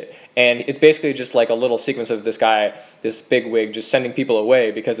pitch it. And it's basically just like a little sequence of this guy, this bigwig, just sending people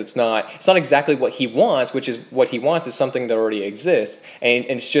away because it's not exactly what he wants, which is what he wants is something that already exists, and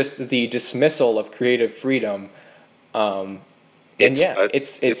it's just the dismissal of creative freedom.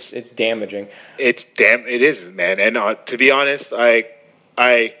 It's damaging. It is, man. And to be honest, I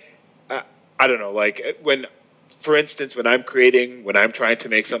don't know. Like, for instance, when I'm trying to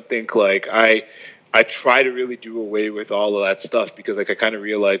make something, like I try to really do away with all of that stuff, because like I kind of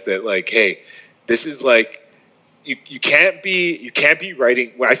realize that like, hey, this is like you can't be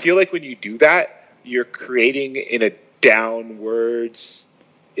writing. I feel like when you do that, you're creating in a downwards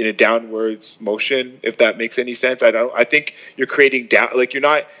motion, if that makes any sense. I think you're creating down, like you're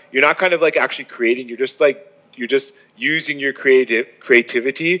not kind of like actually creating. You're just using your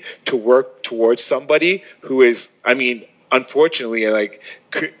creativity to work towards somebody who is, I mean, unfortunately, like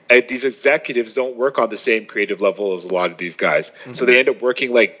these executives don't work on the same creative level as a lot of these guys. Mm-hmm. So they end up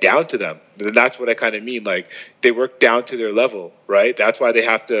working like down to them. And that's what I kind of mean. Like, they work down to their level, right? That's why they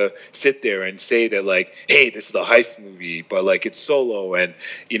have to sit there and say that like, hey, this is a heist movie, but like it's Solo. And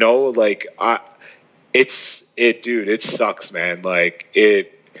you know, like it sucks, man. Like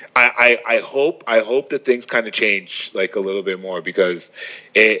I hope that things kind of change like a little bit more, because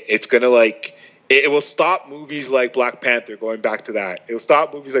it's gonna like, it will stop movies like Black Panther, going back to that. It will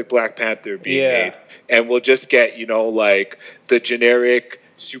stop movies like Black Panther being made, and we'll just get, you know, like the generic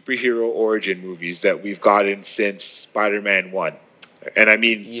superhero origin movies that we've gotten since Spider-Man 1. And I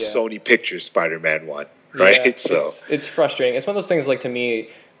mean Sony Pictures Spider-Man 1, right? Yeah, so it's frustrating. It's one of those things, like, to me,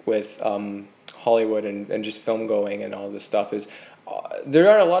 with Hollywood and just film going and all this stuff, is there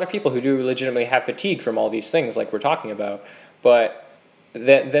are a lot of people who do legitimately have fatigue from all these things like we're talking about, but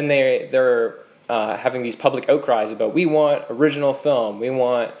then they're having these public outcries about, we want original film, we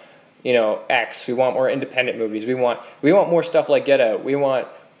want, you know, X, we want more independent movies, we want more stuff like Get Out, we want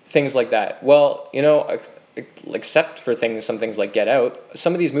things like that. Well, you know, except for some things like Get Out,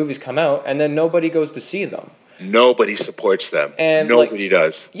 some of these movies come out and then nobody goes to see them. Nobody supports them. And nobody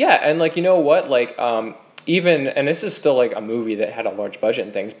does. Yeah, and like, you know what, like even, and this is still like a movie that had a large budget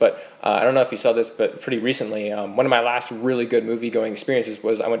and things, but I don't know if you saw this, but pretty recently, one of my last really good movie going experiences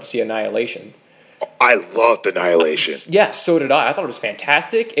was I went to see Annihilation. I loved Annihilation. Yeah, so did I. I thought it was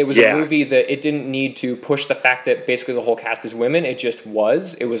fantastic. It was a movie that it didn't need to push the fact that basically the whole cast is women. It just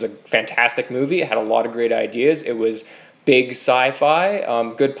was. It was a fantastic movie. It had a lot of great ideas. It was big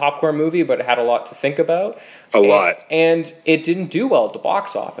sci-fi, good popcorn movie, but it had a lot to think about. A lot. And it didn't do well at the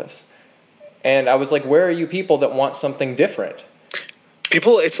box office. And I was like, where are you people that want something different?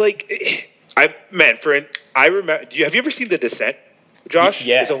 People, it's like, I remember, have you ever seen The Descent, Josh?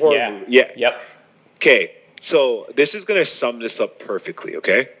 Yeah. It's a horror movie. Yeah. Yep. Okay, so this is going to sum this up perfectly,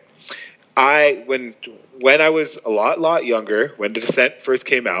 okay? When I was a lot younger, when The Descent first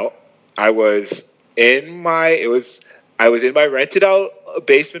came out, I was in my rented out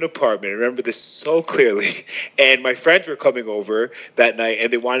basement apartment. I remember this so clearly. And my friends were coming over that night,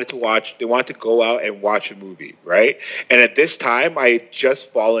 and they wanted to go out and watch a movie, right? And at this time, I had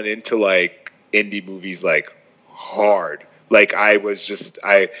just fallen into like indie movies like hard. Like it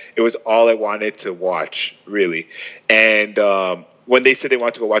was all I wanted to watch, really. And when they said they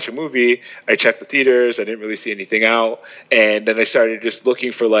wanted to go watch a movie, I checked the theaters. I didn't really see anything out. And then I started just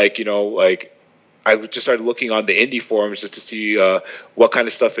looking for I just started looking on the indie forums just to see what kind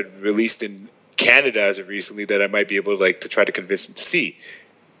of stuff had released in Canada as of recently that I might be able to try to convince them to see.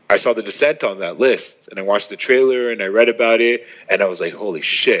 I saw The Descent on that list, and I watched the trailer, and I read about it, and I was like, holy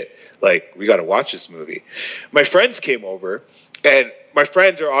shit. We got to watch this movie. My friends came over, and my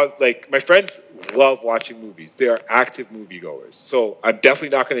friends love watching movies. They are active moviegoers. So I'm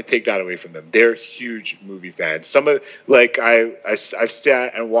definitely not going to take that away from them. They're huge movie fans. I've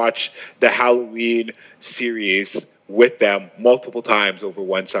sat and watched the Halloween series with them multiple times over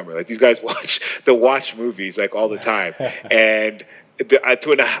one summer. These guys watch movies all the time, and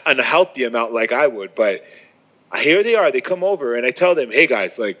to an unhealthy amount I would. But here they are. They come over, and I tell them, hey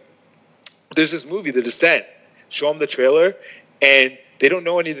guys, there's this movie, The Descent. Show them the trailer, and they don't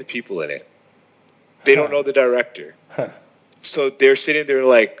know any of the people in it. They don't know the director. So they're sitting there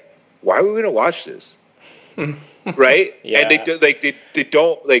why are we going to watch this? Right? Yeah. And they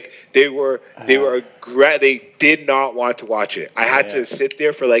did not want to watch it. I had to sit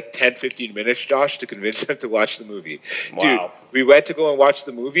there for 10, 15 minutes, Josh, to convince them to watch the movie. Wow. Dude, we went to go and watch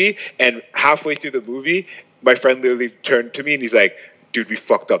the movie, and halfway through the movie, my friend literally turned to me and he's like, dude, we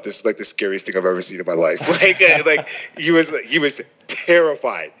fucked up. This is the scariest thing I've ever seen in my life. He was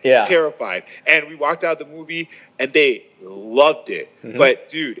terrified. Yeah. Terrified. And we walked out of the movie and they loved it. Mm-hmm. But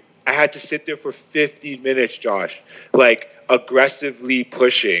dude, I had to sit there for 15 minutes, Josh, aggressively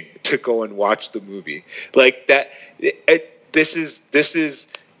pushing to go and watch the movie. This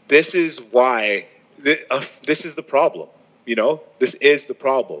is why this is the problem. This is the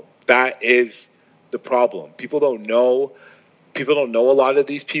problem. That is the problem. People don't know a lot of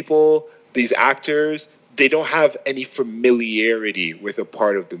these people, these actors. They don't have any familiarity with a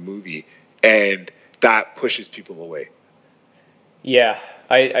part of the movie, and that pushes people away. Yeah,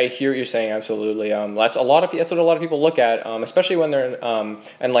 I hear what you're saying. Absolutely. That's what a lot of people look at, especially when they're and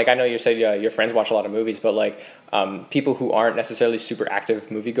I know you said your friends watch a lot of movies, but people who aren't necessarily super active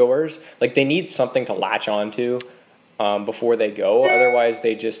moviegoers, they need something to latch onto. Before they go, otherwise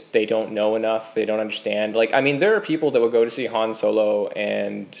they don't know enough. They don't understand. There are people that will go to see Han Solo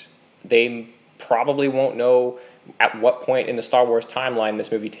and they probably won't know at what point in the Star Wars timeline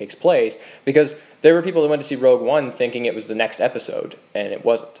this movie takes place, because there were people that went to see Rogue One thinking it was the next episode and it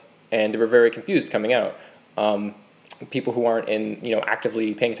wasn't, and they were very confused coming out. People who aren't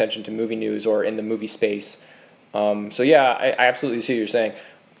actively paying attention to movie news or in the movie space. So yeah, I absolutely see what you're saying.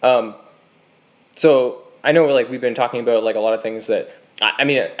 So I know we've been talking about a lot of things that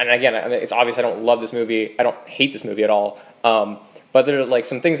it's obvious I don't love this movie. I don't hate this movie at all. But there are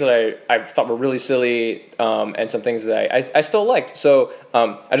some things that I thought were really silly, and some things that I still liked. So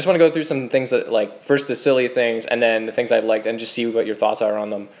I just want to go through some things that first the silly things and then the things I liked, and just see what your thoughts are on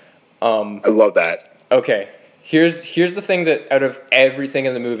them. I love that. Okay, here's the thing that out of everything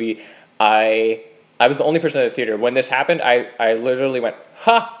in the movie, I was the only person in the theater when this happened. I literally went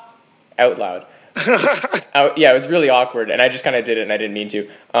ha out loud. Yeah, it was really awkward, and I just kind of did it, and I didn't mean to.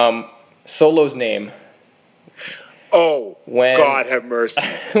 Solo's name. Oh, God have mercy!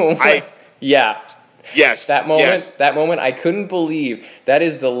 Yeah. Yes. That moment, I couldn't believe that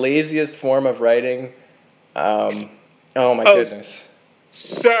is the laziest form of writing. Oh my goodness.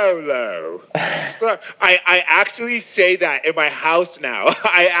 Solo. I actually say that in my house now.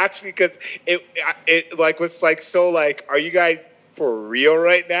 Because it was are you guys for real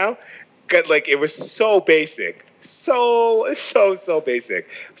right now? It was so basic. So basic.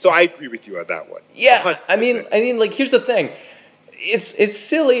 So I agree with you on that one. Yeah, 100%. I mean, here's the thing. It's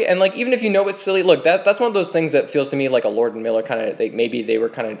silly, and even if you know it's silly, look, that's one of those things that feels to me like a Lord and Miller kind of. Maybe they were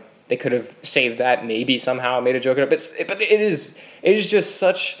kind of they could have saved that, maybe somehow made a joke of it. But it is just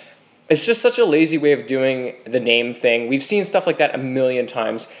such. It's just such a lazy way of doing the name thing. We've seen stuff like that a million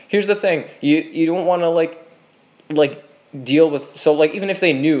times. Here's the thing: you don't want to like deal with. So like even if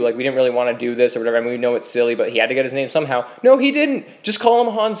they knew like we didn't really want to do this or whatever, I mean we know it's silly, but he had to get his name somehow. No, he didn't. Just call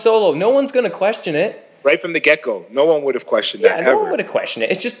him Han Solo. No one's gonna question it. Right from the get-go, no one would have questioned that. No one would have questioned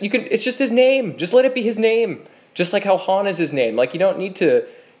it. It's just It's just his name. Just let it be his name. Just like how Han is his name. Like you don't need to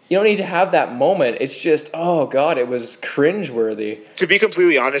have that moment. It's just, oh God, it was cringeworthy. To be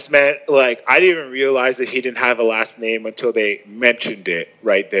completely honest, man, like I didn't even realize that he didn't have a last name until they mentioned it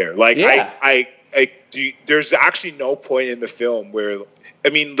right there. Like there's actually no point in the film where, I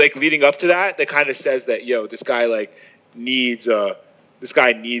mean, like leading up to that kind of says that this guy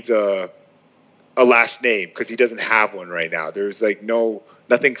needs a last name because he doesn't have one right now. There's like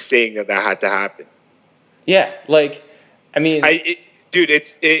nothing saying that had to happen. Yeah, like I mean. Dude,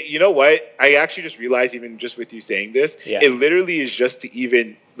 you know what? I actually just realized, even just with you saying this, it literally is just to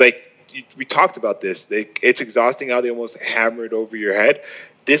even, like, we talked about this. Like, it's exhausting how they almost hammer it over your head.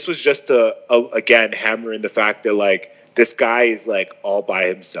 This was just again, hammer in the fact that, like, this guy is, like, all by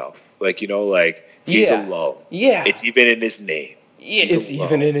himself. Like, he's alone. Yeah. It's even in his name. It's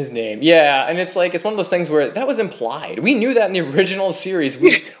even in his name. Yeah, and it's like, it's one of those things where that was implied. We knew that in the original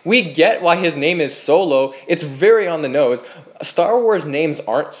series. We get why his name is Solo. It's very on the nose. Star Wars names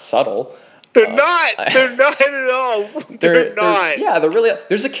aren't subtle. They're not. They're not at all. They're not. They're really.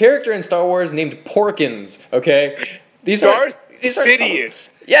 There's a character in Star Wars named Porkins. Okay, Darth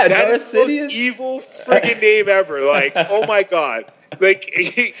Sidious. Yeah, that is the most evil friggin' name ever. Like, oh my God. Like,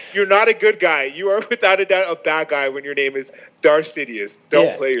 you're not a good guy. You are without a doubt a bad guy when your name is Darth Sidious.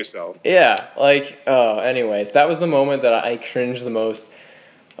 Don't play yourself. Yeah, anyways, that was the moment that I cringed the most.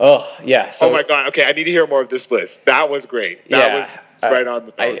 Oh, yeah. So, oh my God. Okay, I need to hear more of this list. That was great. That was right on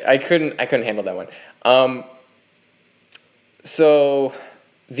the top. I couldn't handle that one. So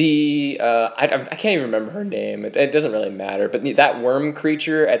I can't even remember her name. It doesn't really matter. But that worm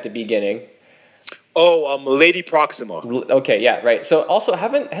creature at the beginning. Oh, Lady Proxima. Okay, yeah, right. So also,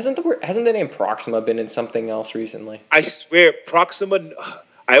 hasn't the name Proxima been in something else recently? I swear, Proxima.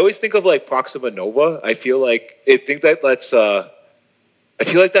 I always think of like Proxima Nova. I feel like that's a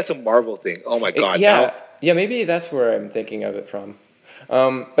Marvel thing. Oh my God. Yeah, maybe that's where I'm thinking of it from.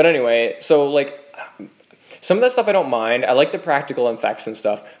 But anyway, so like some of that stuff I don't mind. I like the practical effects and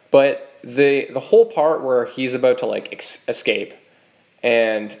stuff, but the whole part where he's about to like escape,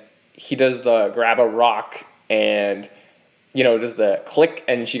 and he does the grab a rock and does the click,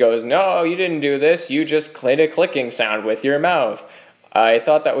 and she goes, "No, you didn't do this. You just played a clicking sound with your mouth." I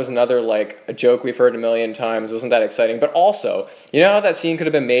thought that was another like a joke we've heard a million times. It wasn't that exciting, but also, how that scene could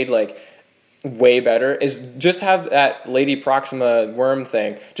have been made like way better is just have that Lady Proxima worm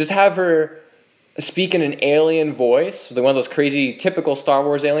thing. Just have her speak in an alien voice, one of those crazy typical Star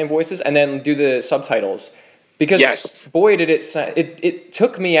Wars alien voices, and then do the subtitles. Because boy, did it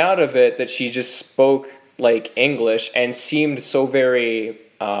took me out of it that she just spoke like English and seemed so very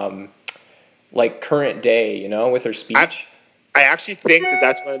like current day, with her speech. I actually think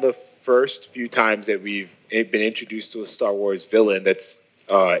that's one of the first few times that we've been introduced to a Star Wars villain that's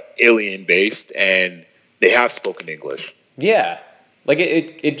alien based and they have spoken English. Yeah, like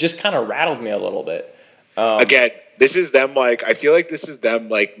it just kind of rattled me a little bit. Again, this is them I feel like this is them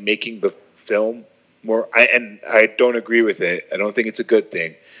making the film more. I don't agree with it. I don't think it's a good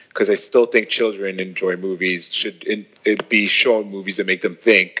thing because I still think children enjoy movies. Should be shown movies that make them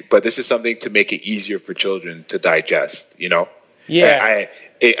think. But this is something to make it easier for children to digest. Yeah. I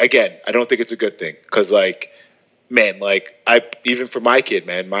don't think it's a good thing because even for my kid,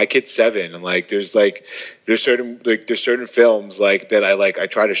 man, my kid's 7, and there's certain films that I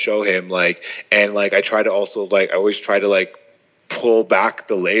try to show him and I try to also I always try to pull back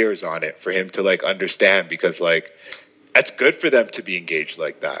the layers on it for him to understand because that's good for them to be engaged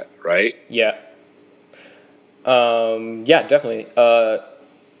like that, right? Yeah. Yeah, definitely.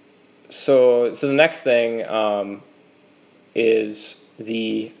 So the next thing is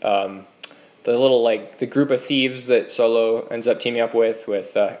the little the group of thieves that Solo ends up teaming up with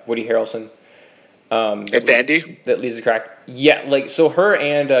Woody Harrelson. And Dandy? That leads to crack. Yeah, so her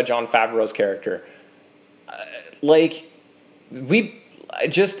and Jon Favreau's character. It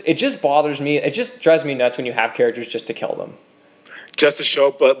just bothers me. It just drives me nuts when you have characters just to kill them. Just to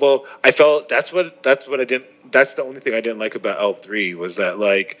show, I felt that's the only thing I didn't like about L3 was that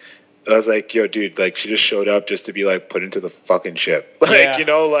I was like, yo, dude, she just showed up just to be put into the fucking ship.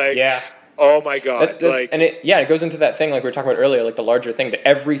 Yeah. Oh my God. And it goes into that thing we were talking about earlier, the larger thing that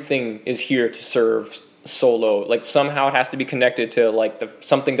everything is here to serve Solo, like somehow it has to be connected to like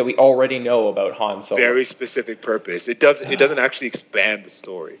something that we already know about Han Solo. Very specific purpose. It doesn't actually expand the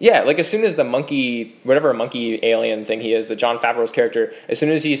story. Yeah, like as soon as the monkey, whatever monkey alien thing he is, the Jon Favreau's character, as soon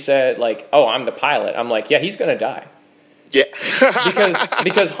as he said like, "Oh, I'm the pilot," I'm like, yeah, he's gonna die. Yeah,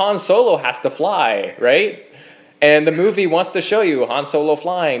 because Han Solo has to fly, right? And the movie wants to show you Han Solo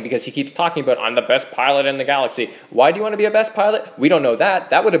flying because he keeps talking about, I'm the best pilot in the galaxy. Why do you want to be a best pilot? We don't know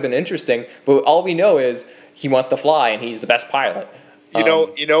that. That would have been interesting. But all we know is he wants to fly and he's the best pilot.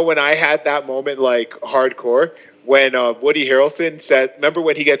 You know when I had that moment, like, hardcore, when Woody Harrelson said, remember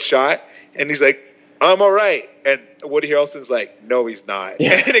when he gets shot? And he's like, I'm all right. And Woody Harrelson's like, no, he's not.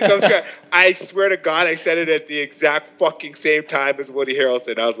 Yeah. And it comes back. I swear to God, I said it at the exact fucking same time as Woody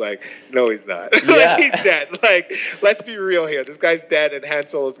Harrelson. I was like, no, he's not. Yeah. Like, he's dead. Like, let's be real here. This guy's dead, and Han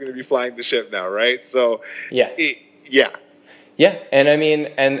Solo's going to be flying the ship now, right? So, yeah. Yeah, and I mean,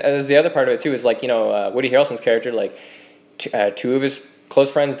 and there's the other part of it, too, is like, Woody Harrelson's character, like, two of his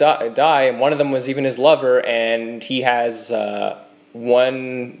close friends die, and one of them was even his lover, and he has... a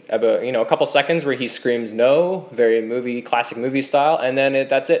couple seconds where he screams no, very classic movie style, and then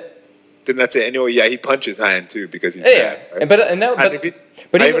that's it. Then that's it. Anyway, yeah, he punches Han too because he's mad. Right? But I don't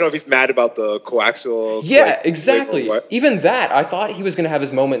even know if he's mad about the coaxial. Yeah, exactly. Even that, I thought he was going to have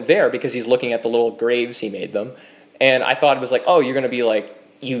his moment there because he's looking at the little graves he made them, and I thought it was like, oh, you're going to be like,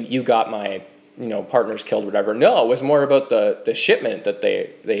 you got my partners killed, whatever. No, it was more about the shipment that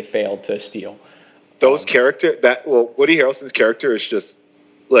they failed to steal. Those Woody Harrelson's character is just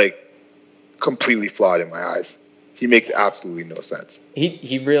like completely flawed in my eyes. He makes absolutely no sense.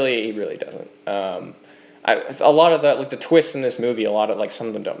 He really doesn't. A lot of the twists in this movie, a lot of like some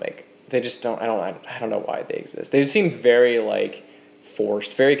of them don't make. They just don't. I don't know why they exist. They seem very like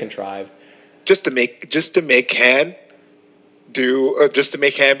forced, very contrived. Just to make Han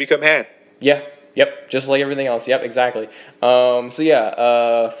become Han. Yeah. Yep. Just like everything else. Yep. Exactly. So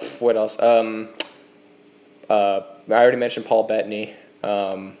yeah. What else? I already mentioned Paul Bettany.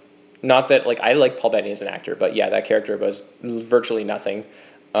 Not that like I like Paul Bettany as an actor, but yeah, that character was virtually nothing.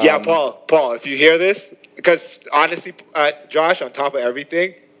 Yeah, Paul, if you hear this, because honestly, Josh, on top of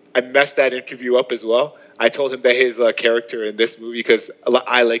everything, I messed that interview up as well. I told him that his character in this movie, because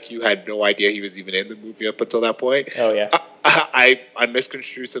I, like you, had no idea he was even in the movie up until that point. Oh, yeah. I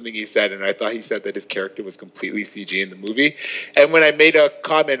misconstrued something he said, and I thought he said that his character was completely CG in the movie. And when I made a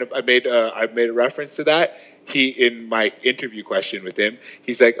comment, I made a reference to that. In my interview question with him,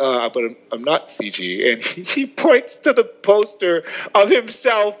 he's like, but I'm not CG. And he points to the poster of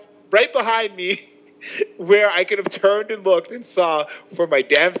himself right behind me where I could have turned and looked and saw for my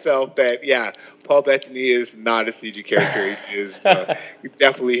damn self that, yeah, Paul Bettany is not a CG character. He is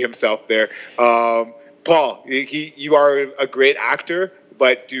definitely himself there. Paul, you are a great actor,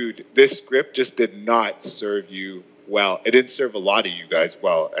 but, dude, this script just did not serve you well. It didn't serve a lot of you guys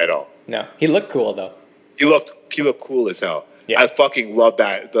well at all. No, he looked cool, though. He looked cool as hell. Yeah. I fucking love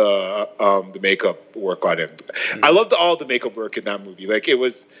that the makeup work on him. Mm-hmm. I loved all the makeup work in that movie. Like, it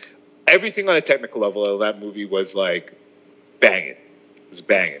was everything on a technical level of that movie was like banging. It was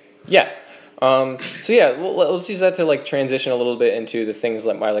banging. Yeah. So yeah, let's use that to like transition a little bit into the things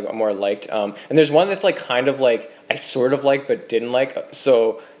that I more liked. And there's one that's like kind of like I sort of liked but didn't like.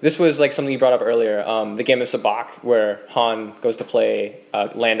 So this was like something you brought up earlier. The game of Sabacc, where Han goes to play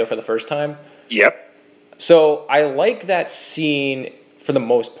Lando for the first time. Yep. So I like that scene for the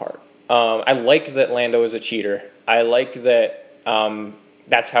most part. I like that Lando is a cheater. I like that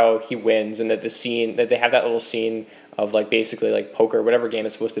that's how he wins, and that that they have that little scene of like basically like poker, whatever game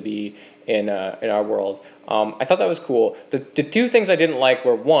it's supposed to be in our world. I thought that was cool. The two things I didn't like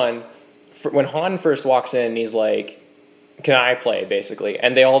were, one, when Han first walks in, he's like, "Can I play?" basically,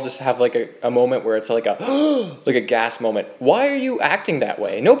 and they all just have like a moment where it's like a gas moment. Why are you acting that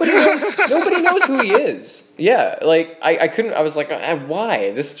way? Nobody knows who he is. Yeah, like I couldn't. I was like,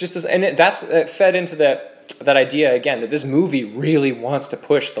 why? This just is, and it fed into that idea again that this movie really wants to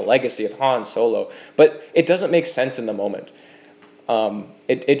push the legacy of Han Solo, but it doesn't make sense in the moment.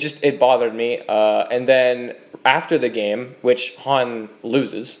 It bothered me. And then after the game, which Han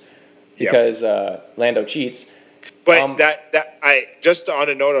loses because Lando cheats. But I just on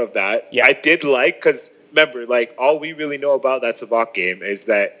a note of that, I did like, because remember, like, all we really know about that Sabacc game is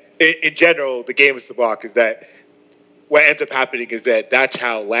that in general, the game of Sabacc is that what ends up happening is that's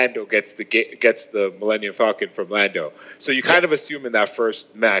how Lando gets the Millennium Falcon from Lando. So you kind of assume in that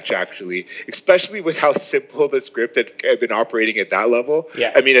first match, actually, especially with how simple the script had been operating at that level.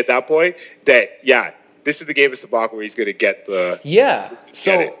 Yeah. I mean, at that point, this is the game of Sabacc where he's going to get the... Yeah,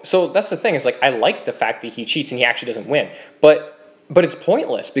 so that's the thing. Is like, I like the fact that he cheats and he actually doesn't win. But it's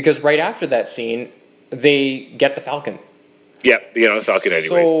pointless, because right after that scene, they get the Falcon. Yeah, they get on the Falcon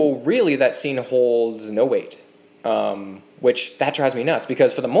anyways. So really, that scene holds no weight, which that drives me nuts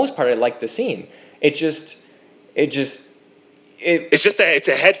because for the most part, I like the scene. It's just it's a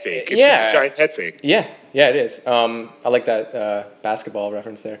head fake. It's just a giant head fake. Yeah, it is. I like that basketball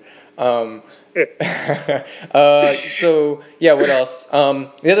reference there. So yeah, what else?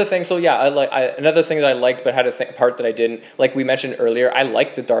 The other thing. So yeah, another thing that I liked, but had a part that I didn't. Like we mentioned earlier, I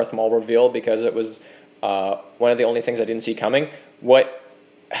liked the Darth Maul reveal because it was one of the only things I didn't see coming. What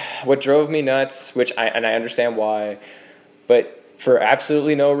drove me nuts, I understand why, but for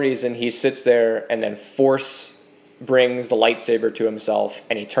absolutely no reason, he sits there and then Force brings the lightsaber to himself,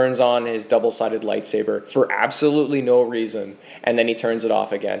 and he turns on his double-sided lightsaber for absolutely no reason, and then he turns it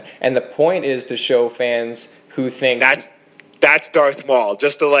off again. And the point is to show fans who think that's Darth Maul,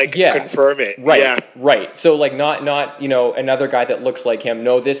 just to confirm it. Right, yeah. Right. So not another guy that looks like him.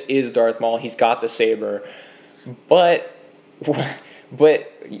 No, this is Darth Maul. He's got the saber, but in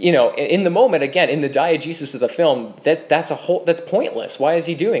the moment, again, in the diegesis of the film, that's pointless. Why is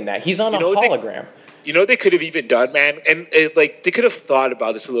he doing that? He's on a hologram. They could have even done, man, and they could have thought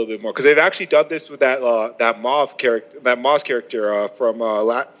about this a little bit more because they've actually done this with that Maz character from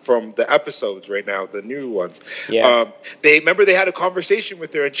the episodes right now, the new ones. Yeah. They had a conversation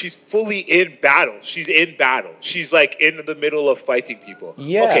with her, and she's fully in battle. She's in battle. She's in the middle of fighting people.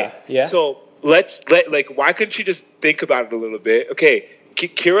 Yeah. Okay. Yeah. So why couldn't she just think about it a little bit? Okay.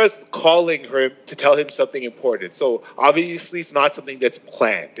 Kira's calling her to tell him something important. So obviously it's not something that's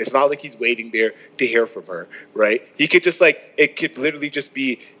planned. It's not like he's waiting there to hear from her, right? He could just it could literally just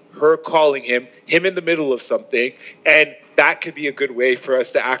be her calling him in the middle of something. And that could be a good way for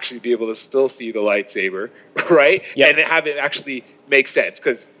us to actually be able to still see the lightsaber, right? Yep. And have it actually make sense.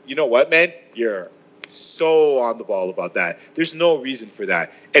 Because you know what, man? You're so on the ball about that. There's no reason for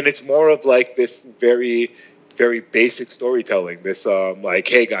that. And it's more of this very basic storytelling. This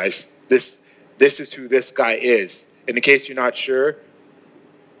hey guys, this is who this guy is. And in case you're not sure,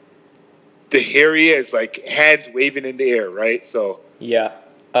 here he is, hands waving in the air, right? So yeah,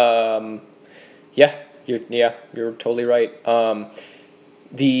 you're totally right.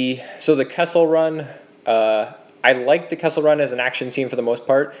 The Kessel Run, I like the Kessel Run as an action scene for the most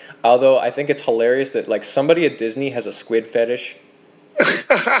part. Although I think it's hilarious that somebody at Disney has a squid fetish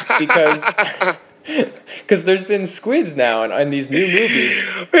because there's been squids now in these new movies.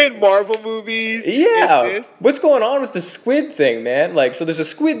 In Marvel movies. Yeah. What's going on with the squid thing, man? So there's a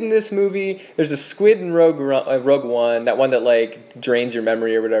squid in this movie. There's a squid in Rogue One, that one that drains your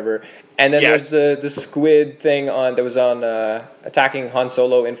memory or whatever. And then there's the squid thing that was on attacking Han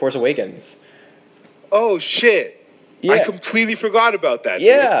Solo in Force Awakens. Oh shit. Yeah. I completely forgot about that.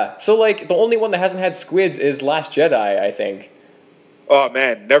 Yeah. Dude. So the only one that hasn't had squids is Last Jedi, I think. Oh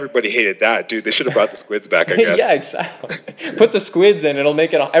man, everybody hated that, dude. They should have brought the squids back, I guess. Yeah, exactly. Put the squids in; it'll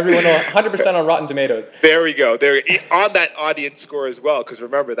make everyone 100% on Rotten Tomatoes. There we go. They're on that audience score as well, because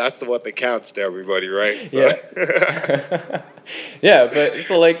remember, that's the one that counts to everybody, right? So. Yeah. Yeah, but as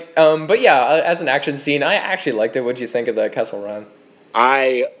an action scene, I actually liked it. What did you think of the Kessel Run?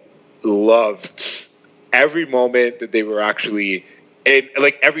 I loved every moment that they were actually. And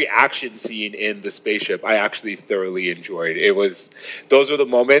every action scene in the spaceship, I actually thoroughly enjoyed. Those are the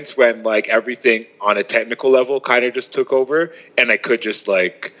moments when everything on a technical level kind of just took over, and I could just you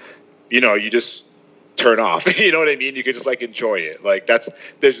just turn off. You know what I mean? You could just enjoy it.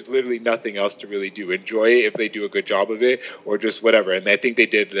 There's literally nothing else to really do. Enjoy it if they do a good job of it, or just whatever. And I think they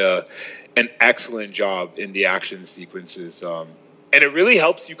did an excellent job in the action sequences. And it really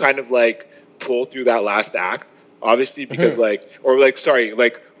helps you kind of pull through that last act. Obviously, because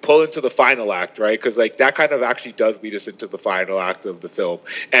pull into the final act, right? Because that kind of actually does lead us into the final act of the film.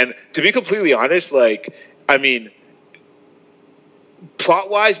 And to be completely honest,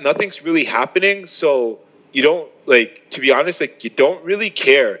 plot-wise, nothing's really happening. So you don't to be honest, you don't really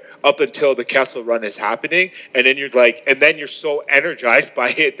care up until the Kessel Run is happening, and then you're so energized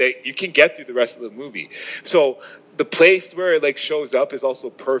by it that you can get through the rest of the movie. So the place where it shows up is also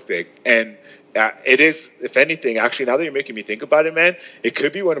perfect. And it is, if anything, actually, now that you're making me think about it, man, it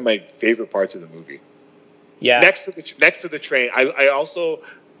could be one of my favorite parts of the movie. Yeah. Next to the train, I also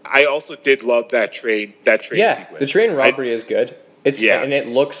did love that train sequence. The train robbery is good. And it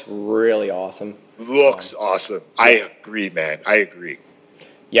looks really awesome. Looks awesome. I agree, man. I agree.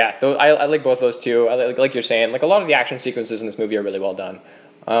 Yeah, I like both those too. I like you're saying, a lot of the action sequences in this movie are really well done.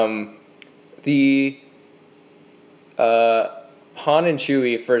 The Han and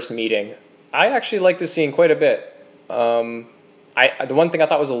Chewie first meeting, I actually like this scene quite a bit. The one thing I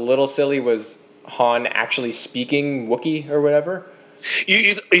thought was a little silly was Han actually speaking Wookiee or whatever.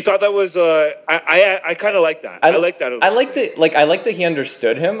 You thought that was I kind of like that. I like that. I like that he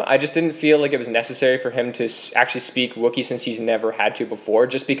understood him. I just didn't feel like it was necessary for him to actually speak Wookiee since he's never had to before.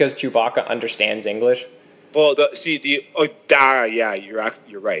 Just because Chewbacca understands English. Well, yeah,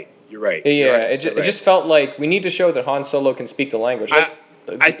 you're right. Yeah, it just felt like we need to show that Han Solo can speak the language.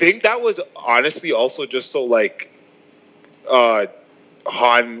 I think that was honestly also just so like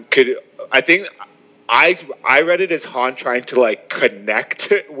Han could. I think. I read it as Han trying to like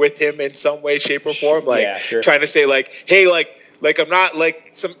connect with him in some way, shape, or form, like trying to say like, hey, like I'm not like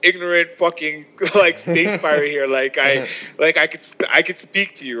some ignorant fucking like space pirate here. Like I could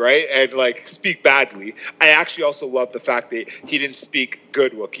speak to you, right, and like speak badly. I actually also love the fact that he didn't speak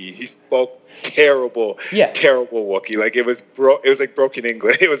good Wookiee. He spoke terrible Wookiee. Like it was like broken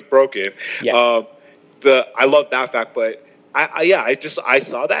English. It was broken. Yeah. I love that fact, but. I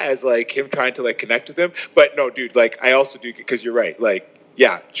saw that as like him trying to like connect with him, but no, dude, like I also do because you're right, like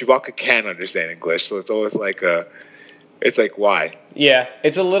yeah, Chewbacca can understand English, so it's always like it's like why? Yeah,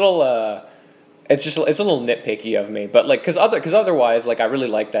 it's a little it's a little nitpicky of me, but like because otherwise like I really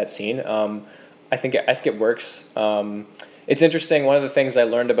like that scene. I think it works. It's interesting. One of the things I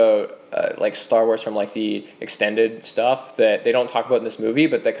learned about like Star Wars from like the extended stuff that they don't talk about in this movie,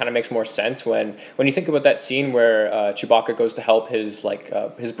 but that kind of makes more sense when you think about that scene where Chewbacca goes to help his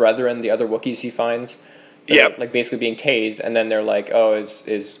brethren, the other Wookiees he finds, like basically being tased, and then they're like, oh,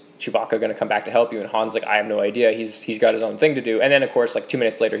 is Chewbacca going to come back to help you? And Han's like, I have no idea. He's got his own thing to do. And then of course like 2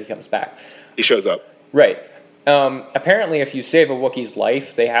 minutes later he comes back. He shows up. Right. Apparently, if you save a Wookiee's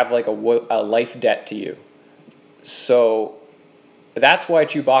life, they have like a life debt to you. So that's why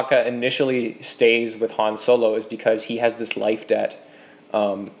Chewbacca initially stays with Han Solo, is because he has this life debt.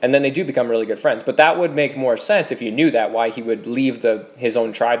 And then they do become really good friends. But that would make more sense if you knew that, why he would leave his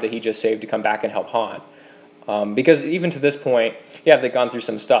own tribe that he just saved to come back and help Han. Because even to this point, yeah, they've gone through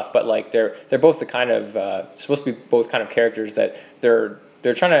some stuff, but like they're both the kind of supposed to be both kind of characters that they're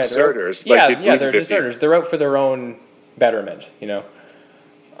trying to deserters. They're deserters. They're out for their own betterment, you know.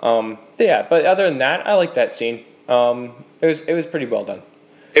 But other than that, I like that scene. It was pretty well done.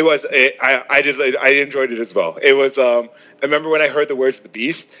 It was. I enjoyed it as well. It was. I remember when I heard the words "the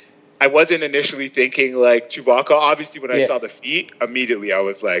Beast." I wasn't initially thinking like Chewbacca. Obviously, when I saw the feet, immediately I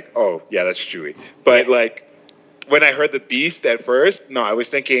was like, "Oh, yeah, that's Chewie." But like when I heard the Beast at first, no, I was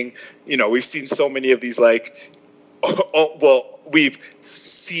thinking. You know, we've seen so many of these like. We've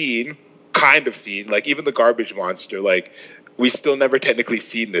kind of seen like even the garbage monster. Like we still never technically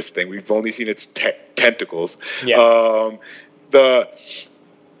seen this thing. We've only seen its tentacles. Yeah.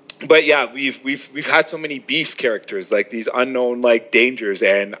 But yeah, we've had so many beast characters, like these unknown like dangers,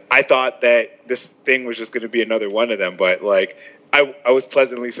 and I thought that this thing was just going to be another one of them. But like, I was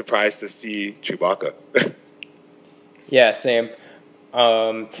pleasantly surprised to see Chewbacca. Yeah, same.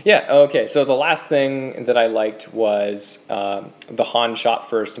 Okay. So the last thing that I liked was the Han shot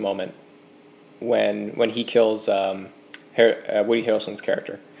first moment when he kills Woody Harrelson's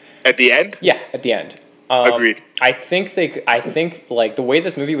character. At the end? Yeah, at the end. Agreed. I think like the way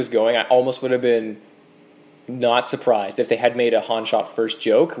this movie was going, I almost would have been not surprised if they had made a Han shot first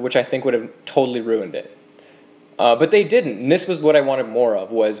joke, which I think would have totally ruined it. But they didn't, and this was what I wanted more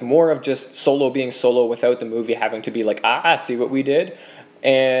of, was more of just Solo being Solo without the movie having to be like, see what we did?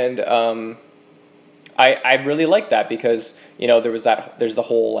 And I really like that because, you know, there's the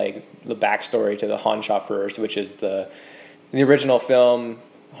whole, like, the backstory to the Han shot first, which is in the original film,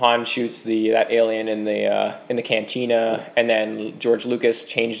 Han shoots that alien in the cantina, and then George Lucas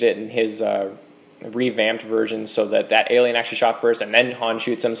changed it in his revamped version so that alien actually shot first, and then Han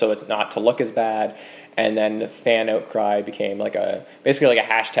shoots him so it's not to look as bad. And then the fan outcry became basically like a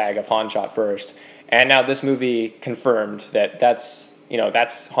hashtag of Han shot first. And now this movie confirmed that's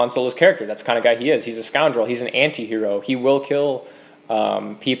Han Solo's character. That's the kind of guy he is. He's a scoundrel. He's an anti-hero. He will kill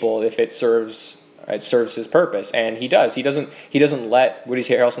people if it serves his purpose, and he does. He doesn't let Woody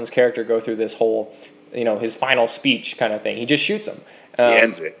Harrelson's character go through this whole, his final speech kind of thing. He just shoots him. He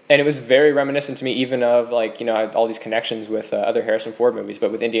ends it. And it was very reminiscent to me even of all these connections with other Harrison Ford movies,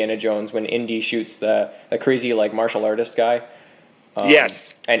 but with Indiana Jones when Indy shoots the crazy like martial artist guy.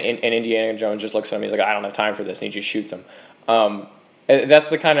 Yes. And Indiana Jones just looks at him. He's like, I don't have time for this, and he just shoots him. That's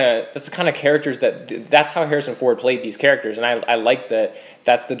the kind of characters that's how Harrison Ford played these characters, and I like that.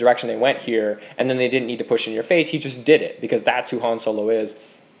 That's the direction they went here, and then they didn't need to push in your face. He just did it because that's who Han Solo is.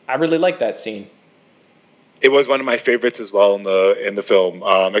 I really like that scene. It was one of my favorites as well in the film,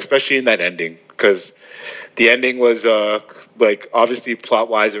 especially in that ending, because The ending was like obviously plot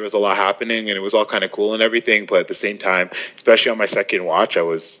wise there was a lot happening and it was all kind of cool and everything, but at the same time, especially on my second watch, I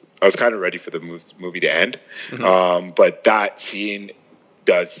was kind of ready for the movie to end. But that scene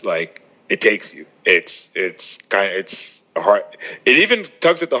does, like, it takes you. It's a heart. It even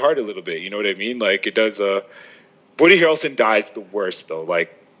tugs at the heart a little bit. You know what I mean? Like it does. Woody Harrelson dies the worst though.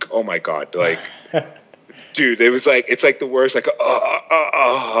 Like, oh my god, like. Dude, it was like, it's like the worst, like,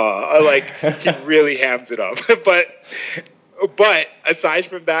 like, he really hams it up. but aside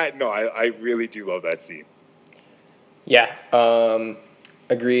from that, no, I really do love that scene. Yeah,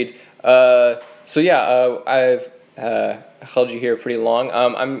 agreed. So yeah, I've held you here pretty long.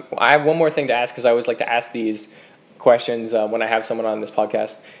 I have one more thing to ask, because I always like to ask these questions when I have someone on this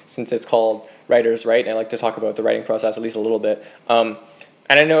podcast, since it's called Writers Write, and I like to talk about the writing process at least a little bit. And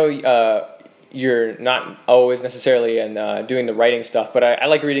I know you're not always necessarily in doing the writing stuff, but I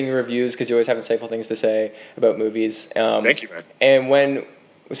like reading your reviews because you always have insightful things to say about movies. Thank you, man. And when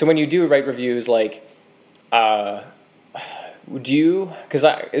you do write reviews, like, do you? Because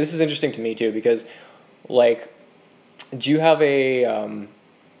this is interesting to me too, because, like, do you have a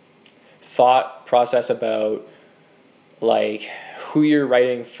thought process about, like, who you're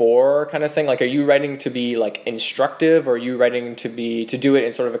writing for, kind of thing? Like, are you writing to be, like, instructive, or are you writing to do it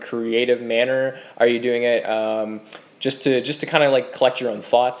in sort of a creative manner? Are you doing it just to kind of, like, collect your own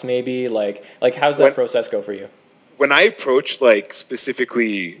thoughts, maybe? Like how's that process go for you? When I approach, like,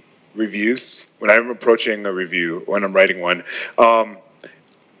 specifically reviews, when I'm approaching a review, when I'm writing one,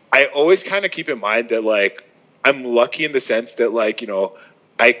 I always kind of keep in mind that, like, I'm lucky in the sense that, like, you know,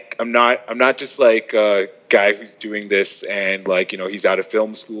 I'm not just like a guy who's doing this and, like, you know, he's out of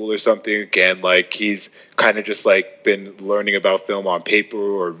film school or something, and, like, he's kind of just, like, been learning about film on paper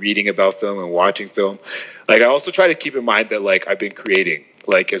or reading about film and watching film. Like, I also try to keep in mind that, like, I've been creating,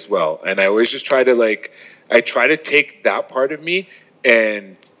 like, as well, and I always just try to, like, I try to take that part of me,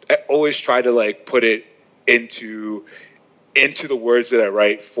 and I always try to, like, put it into the words that I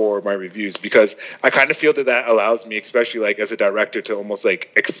write for my reviews, because I kind of feel that allows me, especially, like, as a director, to almost,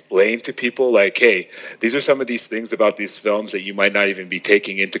 like, explain to people, like, hey, these are some of these things about these films that you might not even be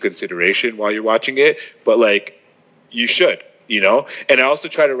taking into consideration while you're watching it, but, like, you should, you know? And I also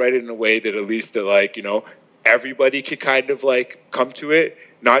try to write it in a way that at least that, like, you know, everybody could kind of, like, come to it,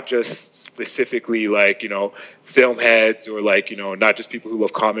 not just specifically, like, you know, film heads, or, like, you know, not just people who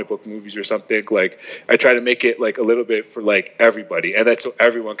love comic book movies or something. Like, I try to make it, like, a little bit for, like, everybody, and that's so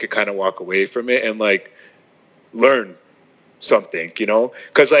everyone could kind of walk away from it and, like, learn something, you know?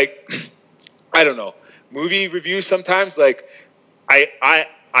 Because, like, I don't know, movie reviews sometimes, like, I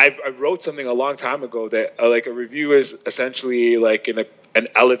wrote something a long time ago that like, a review is essentially like an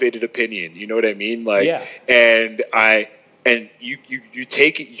elevated opinion, you know what I mean? Like, yeah. And you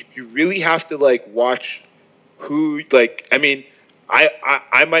take it, you really have to, like, watch who, like, I mean,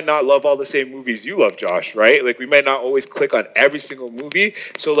 I might not love all the same movies you love, Josh, right? Like, we might not always click on every single movie.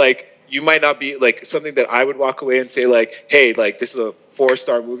 So, like, you might not be, like, something that I would walk away and say, like, hey, like, this is a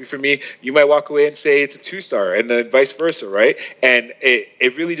 4-star movie for me. You might walk away and say it's a 2-star, and then vice versa, right? And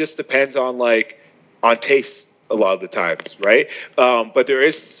it really just depends on, like, on taste a lot of the times, right? But there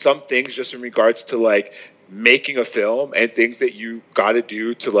is some things just in regards to, like, making a film and things that you got to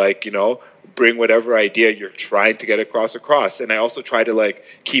do to, like, you know, bring whatever idea you're trying to get across. And I also try to, like,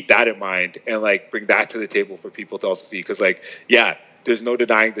 keep that in mind and, like, bring that to the table for people to also see. Because, like, yeah, there's no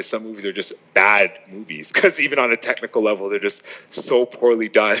denying that some movies are just bad movies, because even on a technical level, they're just so poorly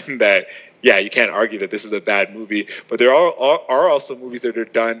done that, yeah, you can't argue that this is a bad movie. But there are also movies that are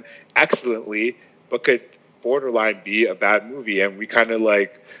done excellently but could borderline be a bad movie. And we kind of,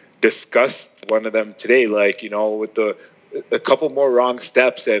 like, discussed one of them today, like, you know, with a couple more wrong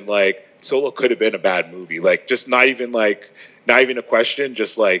steps, and, like, Solo could have been a bad movie. Like, just not even a question,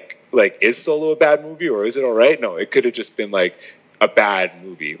 just like is Solo a bad movie, or is it all right? No, it could have just been, like, a bad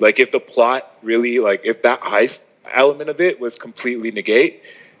movie. Like, if the plot really, like, if that heist element of it was completely negate,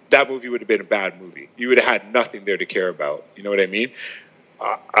 that movie would have been a bad movie. You would have had nothing there to care about. You know what I mean?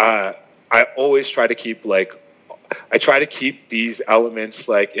 I always try to keep, like, I try to keep these elements,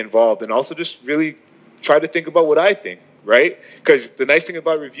 like, involved, and also just really try to think about what I think, right? Because the nice thing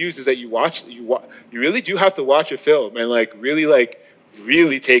about reviews is that you really do have to watch a film and, like, really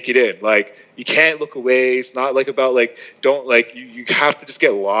take it in. Like, you can't look away. It's not, like, about, like, don't, like, you have to just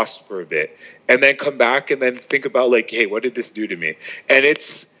get lost for a bit and then come back and then think about, like, hey, what did this do to me? And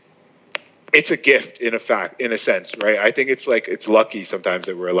it's it's a gift in a sense, right? I think it's like, it's lucky sometimes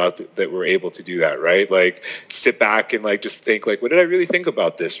that we're able to do that, right? Like, sit back and like just think like, what did I really think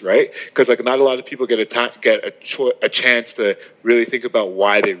about this, right? Because like not a lot of people get a chance to really think about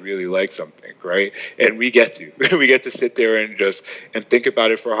why they really like something, right? And we get to sit there and think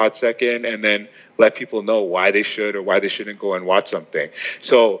about it for a hot second, and then let people know why they should or why they shouldn't go and watch something.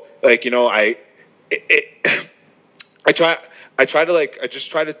 So like, you know, I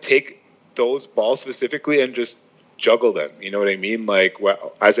just try to take those balls specifically and just juggle them, you know what I mean? Like,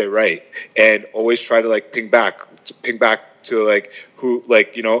 well, as I write, and always try to like ping back to like, who,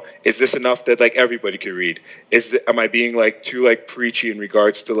 like, you know, is this enough that like everybody can read? Am I being like too like preachy in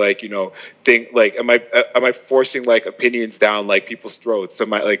regards to like, you know, am I forcing like opinions down like people's throats?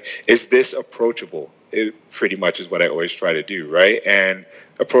 Am I like, is this approachable? It pretty much is what I always try to do, right? And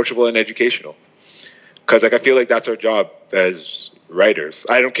approachable and educational. Because like I feel like that's our job as writers.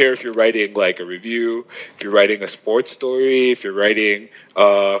 I don't care if you're writing like a review, if you're writing a sports story, if you're writing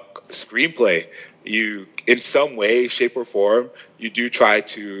a screenplay, you, in some way, shape or form, you do try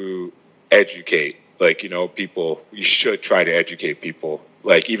to educate. Like, you know, people, you should try to educate people.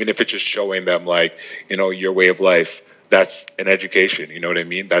 Like, even if it's just showing them like, you know, your way of life, that's an education. You know what I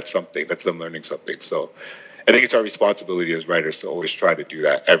mean? That's something. That's them learning something. So I think it's our responsibility as writers to always try to do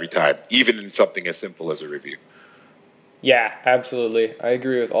that every time, even in something as simple as a review. Yeah, absolutely. I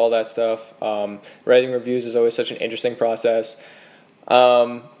agree with all that stuff. Writing reviews is always such an interesting process.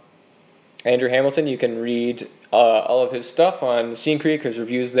 Andrew Hamilton, you can read all of his stuff on Scene Creek, his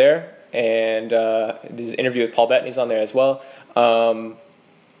reviews there, and his interview with Paul Bettany's on there as well. Yeah,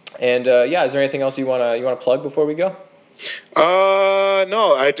 is there anything else you wanna plug before we go?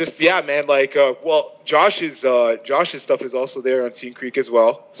 No, man, like, well, Josh's stuff is also there on Scene Creek as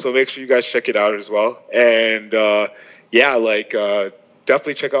well, so make sure you guys check it out as well. And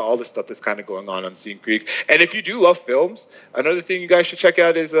definitely check out all the stuff that's kind of going on Scene Creek. And if you do love films, another thing you guys should check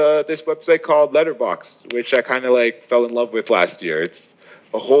out is this website called Letterboxd, which I kind of like fell in love with last year. It's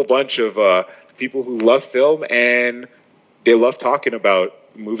a whole bunch of people who love film, and they love talking about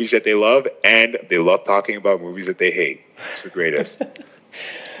movies that they love, and they love talking about movies that they hate. It's the greatest.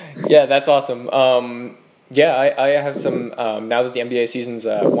 Yeah, that's awesome. I have some, now that the NBA season's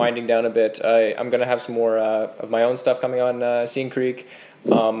winding down a bit, I'm going to have some more of my own stuff coming on Scene Creek.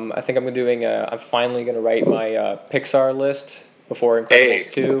 I think I'm finally going to write my Pixar list before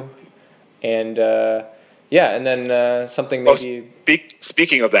Incredibles 2. And, and then something maybe...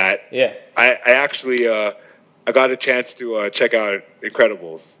 Speaking of that, yeah, I actually... I got a chance to check out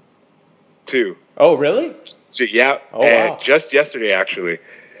Incredibles 2. Oh, really? Yeah. Oh, wow. Just yesterday, actually.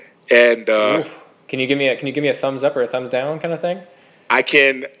 And can you give me a thumbs up or a thumbs down kind of thing? I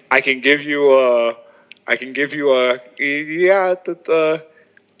can give you a yeah.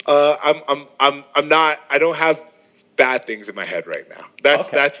 I don't have bad things in my head right now.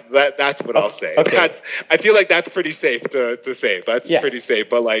 That's what I'll say. Okay. I feel like that's pretty safe to say. That's pretty safe,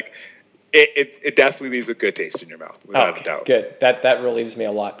 but like. It definitely leaves a good taste in your mouth, without a doubt. Good. That relieves me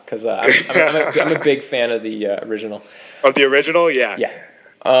a lot, because I'm a big fan of the original. Of the original, yeah.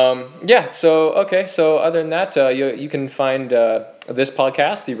 Yeah. So other than that, you can find this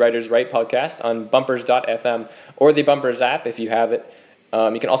podcast, the Writers Write podcast, on bumpers.fm or the Bumpers app if you have it.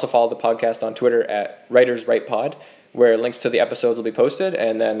 You can also follow the podcast on Twitter at Writers Write Pod, where links to the episodes will be posted,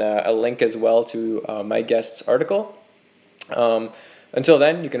 and then a link as well to my guest's article. Until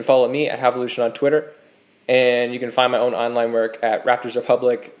then, you can follow me at Havolution on Twitter, and you can find my own online work at Raptors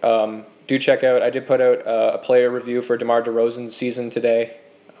Republic. Do check out, I did put out a player review for DeMar DeRozan's season today.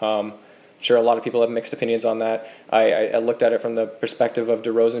 I'm sure a lot of people have mixed opinions on that. I looked at it from the perspective of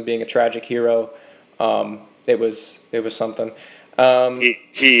DeRozan being a tragic hero. It was something.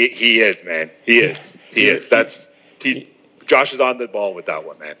 He is, man. He is. Josh is on the ball with that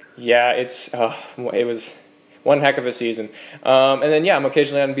one, man. Yeah, it was one heck of a season. And then, I'm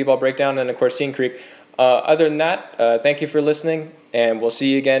occasionally on B-Ball Breakdown and, of course, Scene Creek. Other than that, thank you for listening, and we'll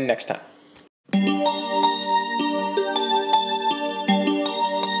see you again next time.